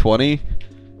D20,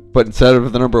 but instead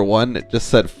of the number 1, it just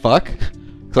said fuck.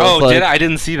 So did I? I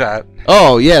didn't see that.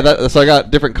 Oh yeah, so I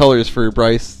got different colors for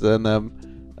Bryce and them,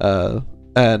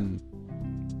 and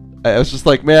I was just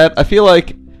like, man, I feel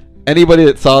like anybody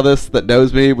that saw this that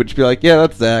knows me would just be like, yeah,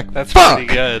 that's Zach. That's fuck!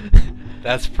 pretty good.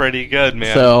 That's pretty good,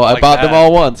 man. So I bought them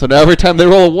all 1. So now every time they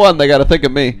roll a 1, they got to think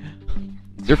of me.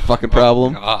 It's your fucking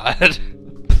problem. Oh, God.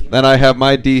 Then I have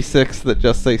my D6 that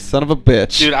just say son of a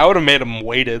bitch. Dude, I would have made them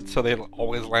weighted so they'd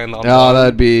always land on. Oh,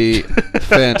 that'd be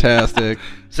fantastic.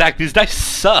 Zach, these dice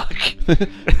suck.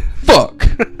 Fuck.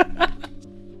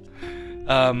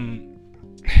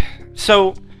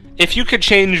 So, if you could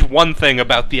change one thing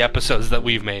about the episodes that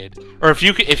we've made, or if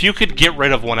you could get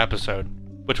rid of one episode,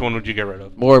 which one would you get rid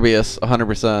of? Morbius,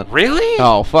 100%. Really?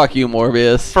 Oh, fuck you,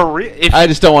 Morbius. For real? I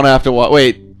just don't want to have to watch.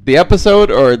 Wait, the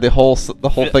episode or the whole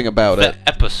thing about it? The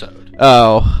episode.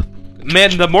 Oh.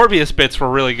 Man, the Morbius bits were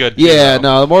really good. Yeah,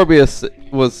 no, the Morbius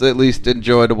was at least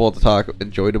enjoyable to talk.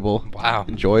 Wow.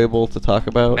 Enjoyable to talk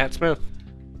about. Matt Smith.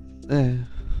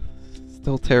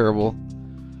 Still terrible.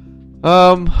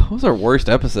 What was our worst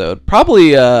episode?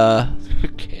 Probably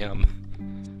Cam.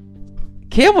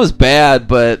 Cam was bad,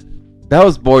 but that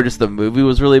was more just the movie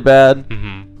was really bad.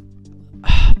 Mm-hmm.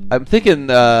 I'm thinking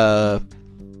the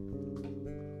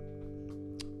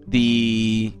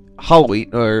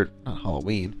Halloween, or not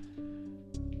Halloween,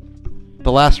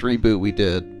 the last reboot we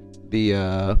did.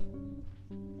 The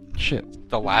shit.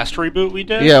 The last reboot we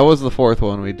did? Yeah, it was the 4th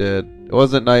one we did. It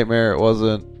wasn't Nightmare. It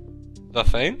wasn't The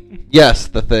Thing? Yes,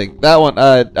 The Thing. That one,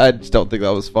 I just don't think that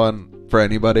was fun for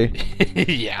anybody.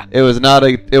 Yeah. It wasn't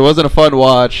a fun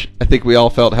watch. I think we all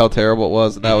felt how terrible it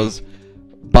was, and that was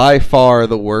by far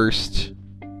the worst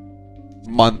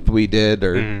month we did,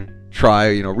 or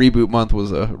reboot month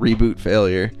was a reboot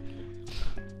failure.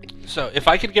 So, if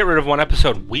I could get rid of one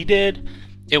episode we did,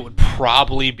 it would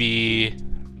probably be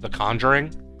The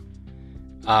Conjuring.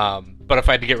 But if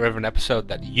I had to get rid of an episode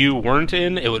that you weren't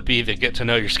in, it would be the Get to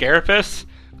Know Your Scarapists.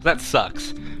 That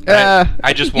sucks.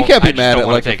 I just won't. You can't be mad at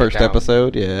like the first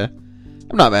episode. Yeah,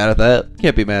 I'm not mad at that.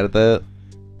 Can't be mad at that.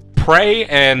 Prey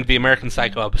and the American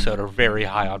Psycho episode are very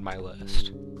high on my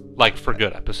list, like for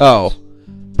good episodes. Oh,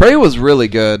 Prey was really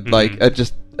good. Like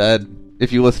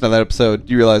if you listen to that episode,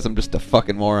 you realize I'm just a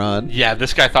fucking moron. Yeah,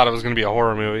 this guy thought it was going to be a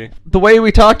horror movie. The way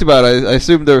we talked about it, I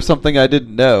assumed there was something I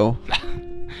didn't know.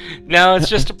 No, it's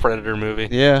just a Predator movie.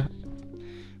 Yeah.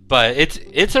 But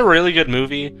it's a really good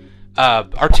movie.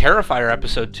 Our Terrifier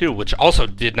episode, too, which also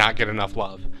did not get enough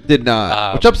love. Did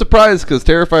not. Which I'm surprised, because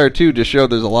Terrifier 2 just showed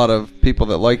there's a lot of people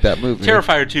that like that movie.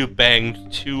 Terrifier 2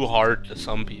 banged too hard to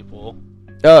some people.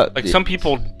 Some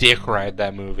people dick ride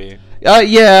that movie.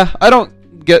 Yeah, I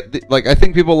don't get... I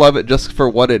think people love it just for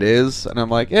what it is, and I'm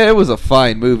like, yeah, it was a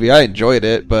fine movie. I enjoyed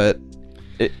it, but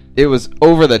it was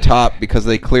over the top because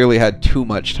they clearly had too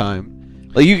much time.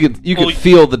 Like you could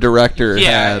feel the director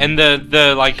and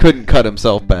the couldn't cut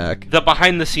himself back. The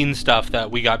behind the scenes stuff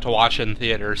that we got to watch in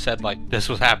theater said this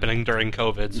was happening during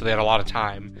COVID, so they had a lot of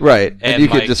time. Right. And you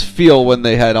could just feel when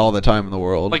they had all the time in the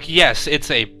world. Yes,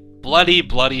 it's a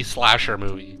bloody slasher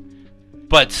movie.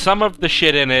 But some of the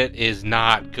shit in it is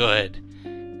not good.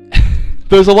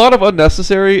 There's a lot of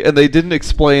unnecessary, and they didn't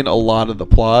explain a lot of the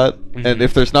plot. Mm-hmm. And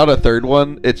if there's not a third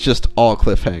one, it's just all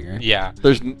cliffhanger. Yeah.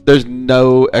 There's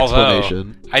no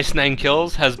explanation. Although, Ice Nine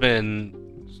Kills has been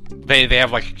they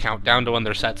have like a countdown to when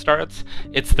their set starts.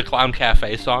 It's the Clown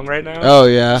Cafe song right now. Oh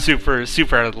yeah, super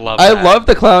love. I love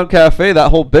the Clown Cafe. That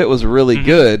whole bit was really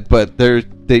good, but they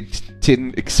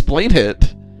didn't explain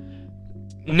it.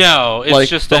 No, it's like,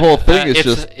 just the whole thing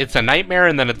is it's a nightmare,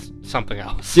 and then it's something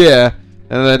else. Yeah,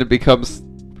 and then it becomes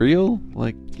real,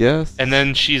 like, yes. And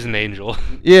then she's an angel.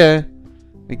 Yeah,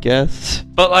 I guess.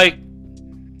 But like,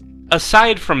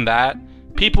 aside from that,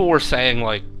 people were saying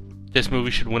like this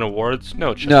movie should win awards.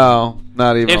 No, it shouldn't. No,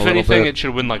 not even. If a anything, bit. it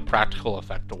should win like practical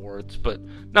effect awards, but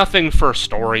nothing for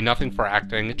story, nothing for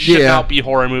acting. It should not be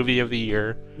horror movie of the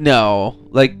year. No,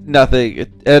 like nothing.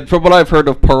 And from what I've heard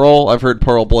of Pearl, I've heard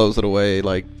Pearl blows it away,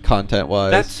 like content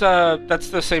wise. That's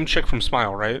the same chick from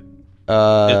Smile, right?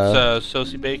 It's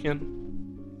Sosie Bacon.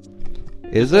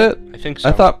 Is it? I think so.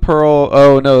 I thought Pearl.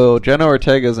 Oh no, Jenna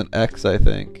Ortega's an X, I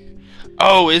think.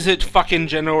 Oh, is it fucking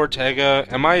Jenna Ortega?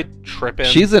 Am I tripping?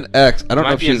 She's an X. I don't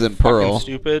know if she's in Pearl.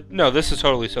 Stupid. No, this is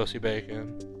totally Sosie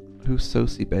Bacon. Who's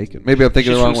Sosie Bacon? Maybe I'm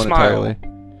thinking the wrong one entirely.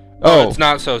 Oh, it's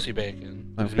not Sosie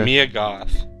Bacon. It's Okay. Mia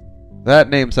Goth. That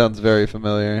name sounds very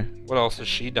familiar. What else has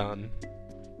she done?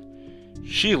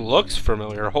 She looks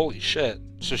familiar. Holy shit.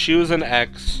 So she was an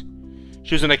X.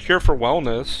 She was in A Cure for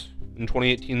Wellness in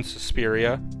 2018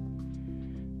 Suspiria.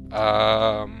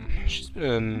 She's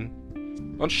been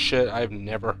in a bunch of shit I've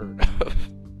never heard of.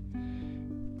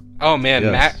 Oh man,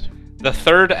 Yes. the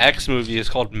third X movie is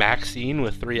called Maxine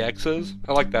with 3 X's.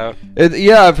 I like that.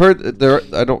 Yeah, I've heard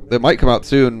it might come out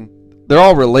soon. They're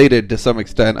all related to some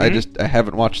extent. I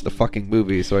haven't watched the fucking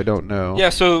movie, so I don't know. Yeah,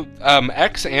 so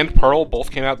X and Pearl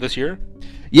both came out this year.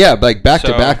 Yeah, like back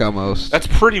to back almost. That's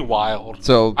pretty wild.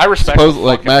 So I respect suppose, the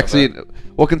like fuck out of Maxine. it.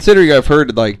 Well, considering I've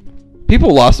heard like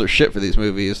people lost their shit for these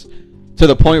movies to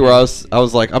the point where I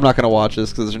was like, I'm not gonna watch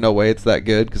this because there's no way it's that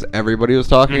good because everybody was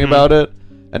talking about it,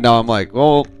 and now I'm like,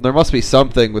 well, there must be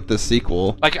something with this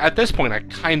sequel. Like at this point, I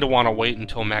kind of want to wait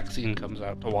until Maxine comes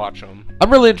out to watch them.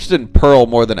 I'm really interested in Pearl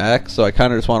more than X, so I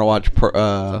kind of just want to watch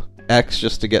X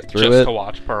just to get through it. Just to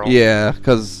watch Pearl. Yeah,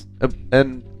 because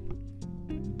and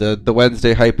the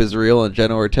Wednesday hype is real, and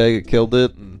Jenna Ortega killed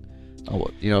it, and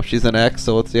she's an X,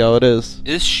 so let's see how it is.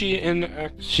 Is she in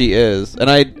X? She is, and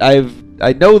I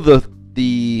know the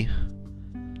the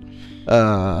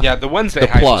Wednesday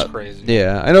hype plot. is crazy.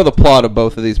 Yeah, I know the plot of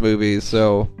both of these movies,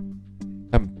 so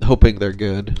I'm hoping they're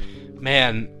good.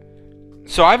 Man,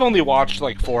 so I've only watched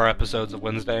like 4 episodes of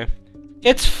Wednesday.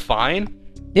 It's fine.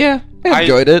 Yeah, I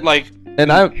enjoyed it. And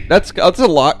that's a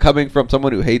lot coming from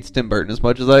someone who hates Tim Burton as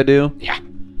much as I do. Yeah,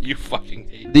 you fucking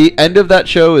hate. The end of that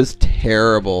show is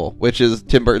terrible, which is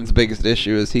Tim Burton's biggest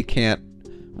issue, is he can't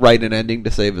write an ending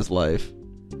to save his life.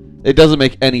 It doesn't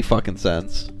make any fucking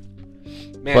sense.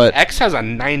 Man, but X has a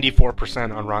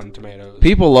 94% on Rotten Tomatoes.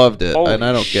 People loved it, Holy and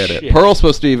I don't get shit. it. Pearl's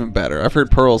supposed to be even better. I've heard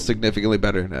Pearl's significantly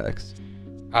better than X.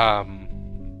 For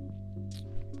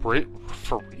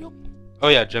real? Oh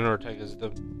yeah, Jenna Ortega is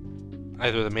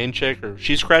either the main chick or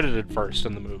she's credited first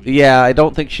in the movie. Yeah, I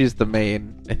don't think she's the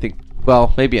main. I think,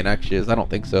 well, maybe in X she is. I don't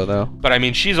think so though. But I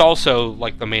mean, she's also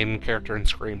like the main character in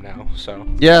Scream now. So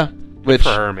yeah, good for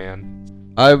her, man.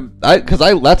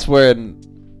 That's when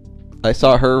I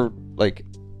saw her like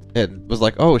and was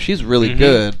like, oh, she's really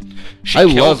good. I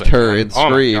loved her in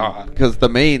Scream because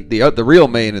the real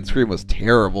main in Scream was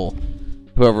terrible.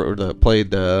 Whoever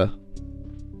played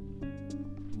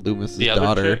Loomis's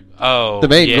daughter. Oh, the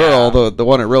main girl, the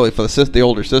one that really the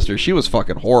older sister, she was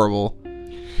fucking horrible.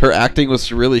 Her acting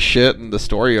was really shit, and the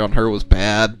story on her was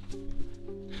bad.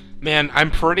 Man,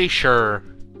 I'm pretty sure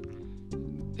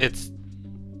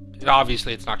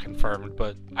obviously it's not confirmed,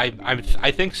 but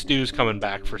I think Stu's coming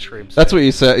back for Scream 6. That's what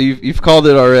you said. You've called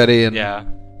it already, and yeah,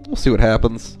 we'll see what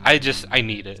happens. I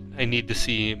need it. I need to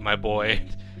see my boy.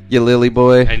 You lily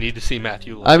boy. I need to see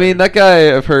Matthew Lillard. I mean, that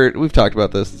guy, I've heard, we've talked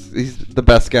about this. He's the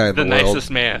best guy in the world. The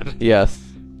nicest man. Yes.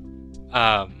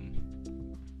 But,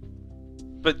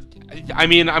 I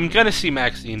mean, I'm going to see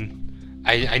Maxine.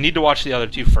 I need to watch the other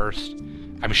 2 first.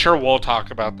 I'm sure we'll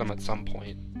talk about them at some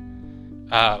point.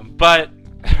 But,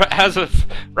 as of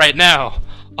right now,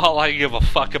 all I give a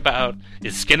fuck about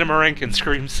is Skinamarink and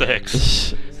Scream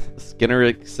 6.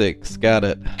 Skinnerink 6, got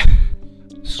it.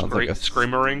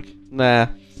 Screamerink? Nah,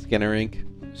 Skinnerink.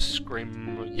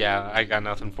 Yeah, I got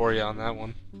nothing for you on that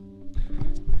one.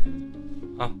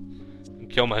 Oh,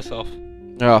 kill myself.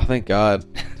 Oh, thank God.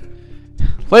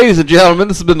 Ladies and gentlemen,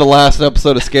 this has been the last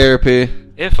episode of Year-Apy.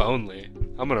 If only.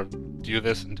 I'm gonna do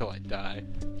this until I die.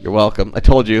 You're welcome. I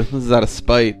told you, this is out of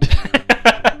spite.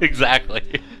 Exactly.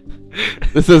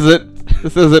 This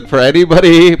isn't for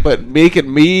anybody but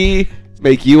making me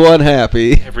make you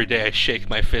unhappy. Every day I shake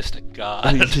my fist at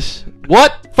God.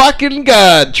 What fucking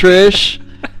God, Trish?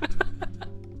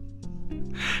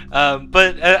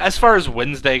 But as far as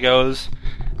Wednesday goes,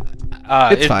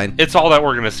 it's fine. It's all that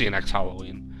we're gonna see next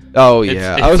Halloween. Oh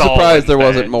yeah, It's I was surprised there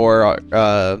Wednesday. wasn't more.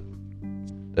 I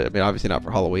mean, obviously not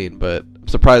for Halloween, but I'm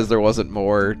surprised there wasn't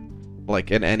more,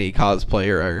 like in any cosplay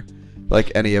or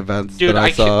like any events Dude, that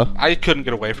I saw. I couldn't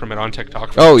get away from it on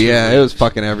TikTok. For Oh 2 yeah, weeks. it was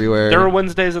fucking everywhere. There were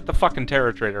Wednesdays at the fucking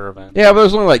Terror Trader event. Yeah, but there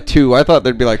was only like 2. I thought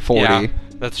there'd be like 40.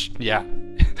 Yeah.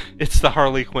 It's the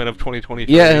Harley Quinn of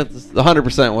 2023. Yeah, it's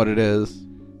 100% what it is.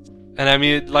 And I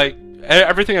mean, like,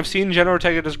 everything I've seen, Jenna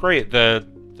Ortega does great. The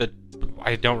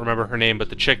I don't remember her name, but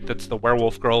the chick that's the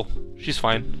werewolf girl, she's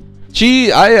fine.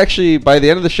 I actually, by the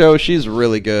end of the show, she's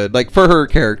really good. Like, for her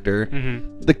character.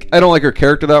 Mm-hmm. I don't like her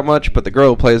character that much, but the girl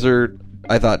who plays her,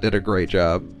 I thought did a great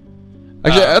job.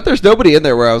 Actually, there's nobody in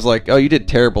there where I was like, oh, you did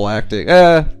terrible acting.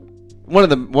 One of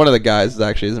the guys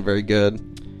actually isn't very good.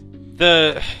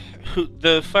 The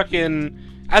fucking,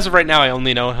 as of right now, I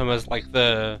only know him as like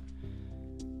the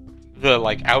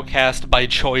like outcast by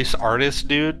choice artist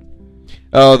dude.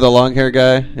 Oh, the long hair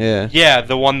guy? Yeah. Yeah,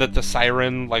 the one that the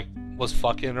siren like was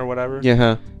fucking or whatever. Yeah.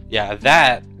 Huh. Yeah,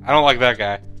 that I don't like that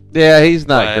guy. Yeah, he's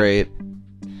not great.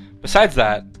 Besides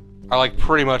that, I like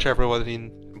pretty much everyone.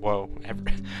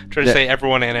 Try to say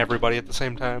everyone and everybody at the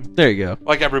same time. There you go.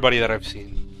 Like everybody that I've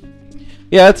seen.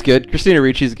 Yeah, that's good. Christina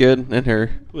Ricci's good, and her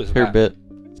that?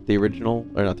 bit, the original,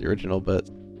 or not the original, but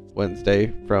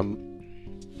Wednesday from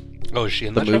Oh, is she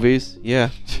in the that movies. Show? Yeah,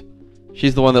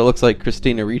 she's the one that looks like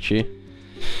Christina Ricci.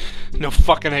 No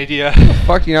fucking idea.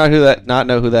 Fuck, you not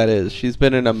know who that is. She's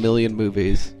been in a million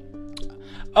movies.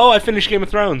 Oh, I finished Game of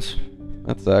Thrones.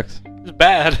 That sucks. It's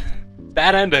bad.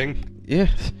 Bad ending. Yeah.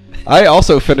 I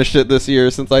also finished it this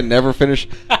year since I never finished,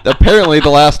 apparently, the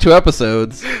last 2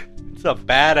 episodes. It's a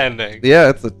bad ending. Yeah,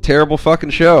 it's a terrible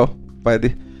fucking show.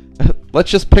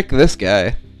 Let's just pick this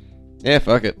guy. Yeah,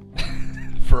 fuck it.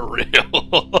 For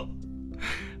real.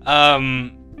 Oh,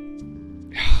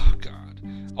 God.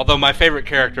 Although my favorite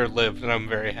character lived, and I'm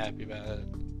very happy about it.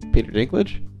 Peter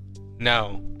Dinklage?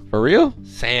 No. For real?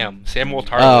 Samuel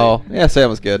Tarly. Oh, yeah, Sam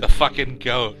was good. The fucking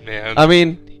goat, man. I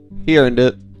mean, he earned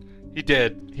it. He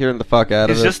did. He earned the fuck out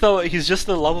of it. He's just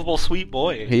a lovable, sweet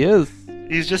boy. He is.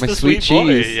 He's just My a sweet sweet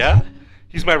boy, cheese. yeah?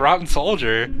 He's my rotten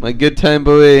soldier. My good time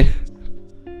boy.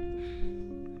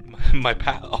 My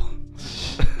pal.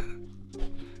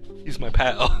 He's my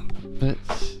pal. But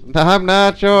I'm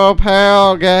not your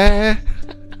pal, guy.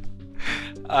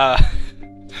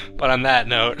 But on that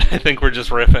note, I think we're just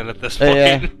riffing at this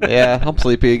point. Yeah, I'm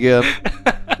sleepy again.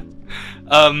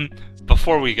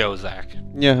 Before we go, Zach.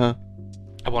 Yeah, huh?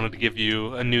 I wanted to give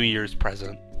you a New Year's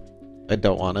present. I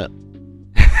don't want it.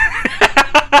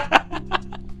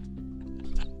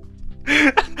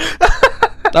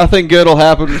 Nothing good will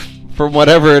happen from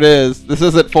whatever it is. This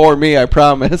isn't for me, I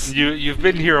promise. You've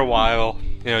been here a while.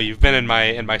 You know, you've been in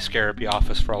my Year-Apy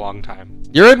office for a long time.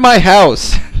 You're in my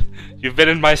house. You've been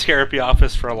in my Year-Apy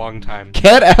office for a long time.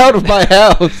 Get out of my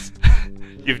house.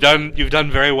 You've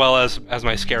done very well as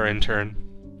my scare intern.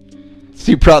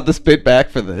 So you brought this bit back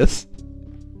for this?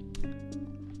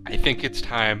 I think it's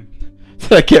time.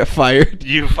 Did I get fired?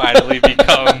 You finally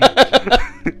become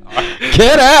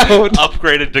Get out!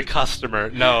 Upgraded to customer.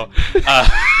 No.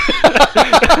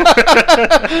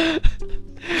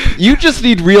 You just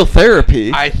need real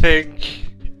therapy. I think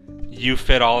you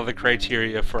fit all of the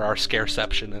criteria for our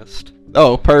scareceptionist.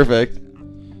 Oh, perfect.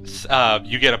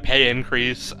 You get a pay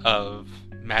increase of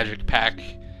Magic Pack,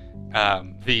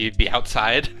 the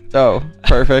outside. Oh,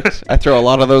 perfect. I throw a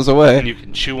lot of those away. And you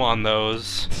can chew on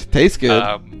those. Tastes good.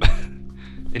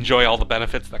 Enjoy all the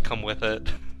benefits that come with it.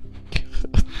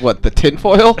 What, the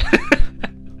tinfoil?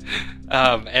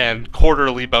 And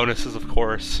quarterly bonuses, of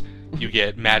course. You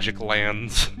get magic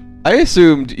lands. I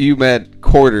assumed you meant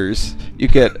quarters. You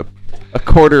get a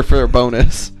quarter for a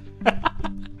bonus.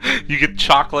 You get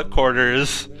chocolate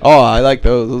quarters. Oh, I like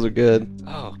those. Those are good.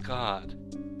 Oh, God.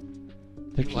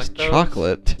 They're You just like those?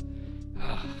 chocolate.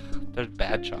 They're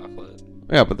bad chocolate.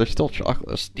 Yeah, but they're still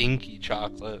chocolate. Stinky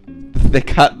chocolate. They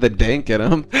got the dank in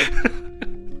them.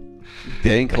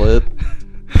 Danklet.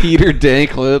 Peter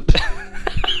Danklet.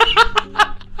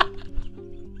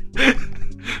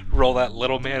 Roll that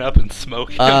little man up and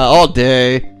smoke him. All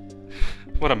day.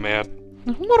 What a man.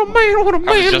 What a man, what a man,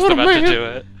 I was just what a about man. to do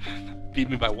it. Beat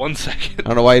me by 1 second. I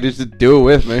don't know why you just do it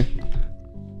with me.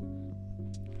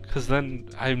 Because then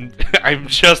I'm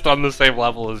just on the same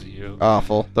level as you.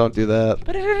 Awful. Don't do that.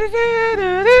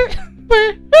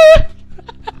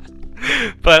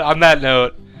 But on that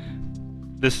note,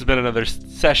 this has been another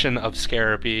session of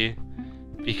Year-Apy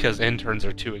because interns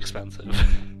are too expensive.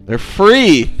 They're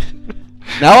free.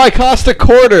 Now I cost a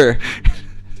quarter.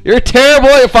 You're terrible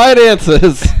at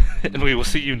finances. and we will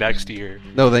see you next year.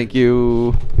 No, thank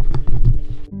you.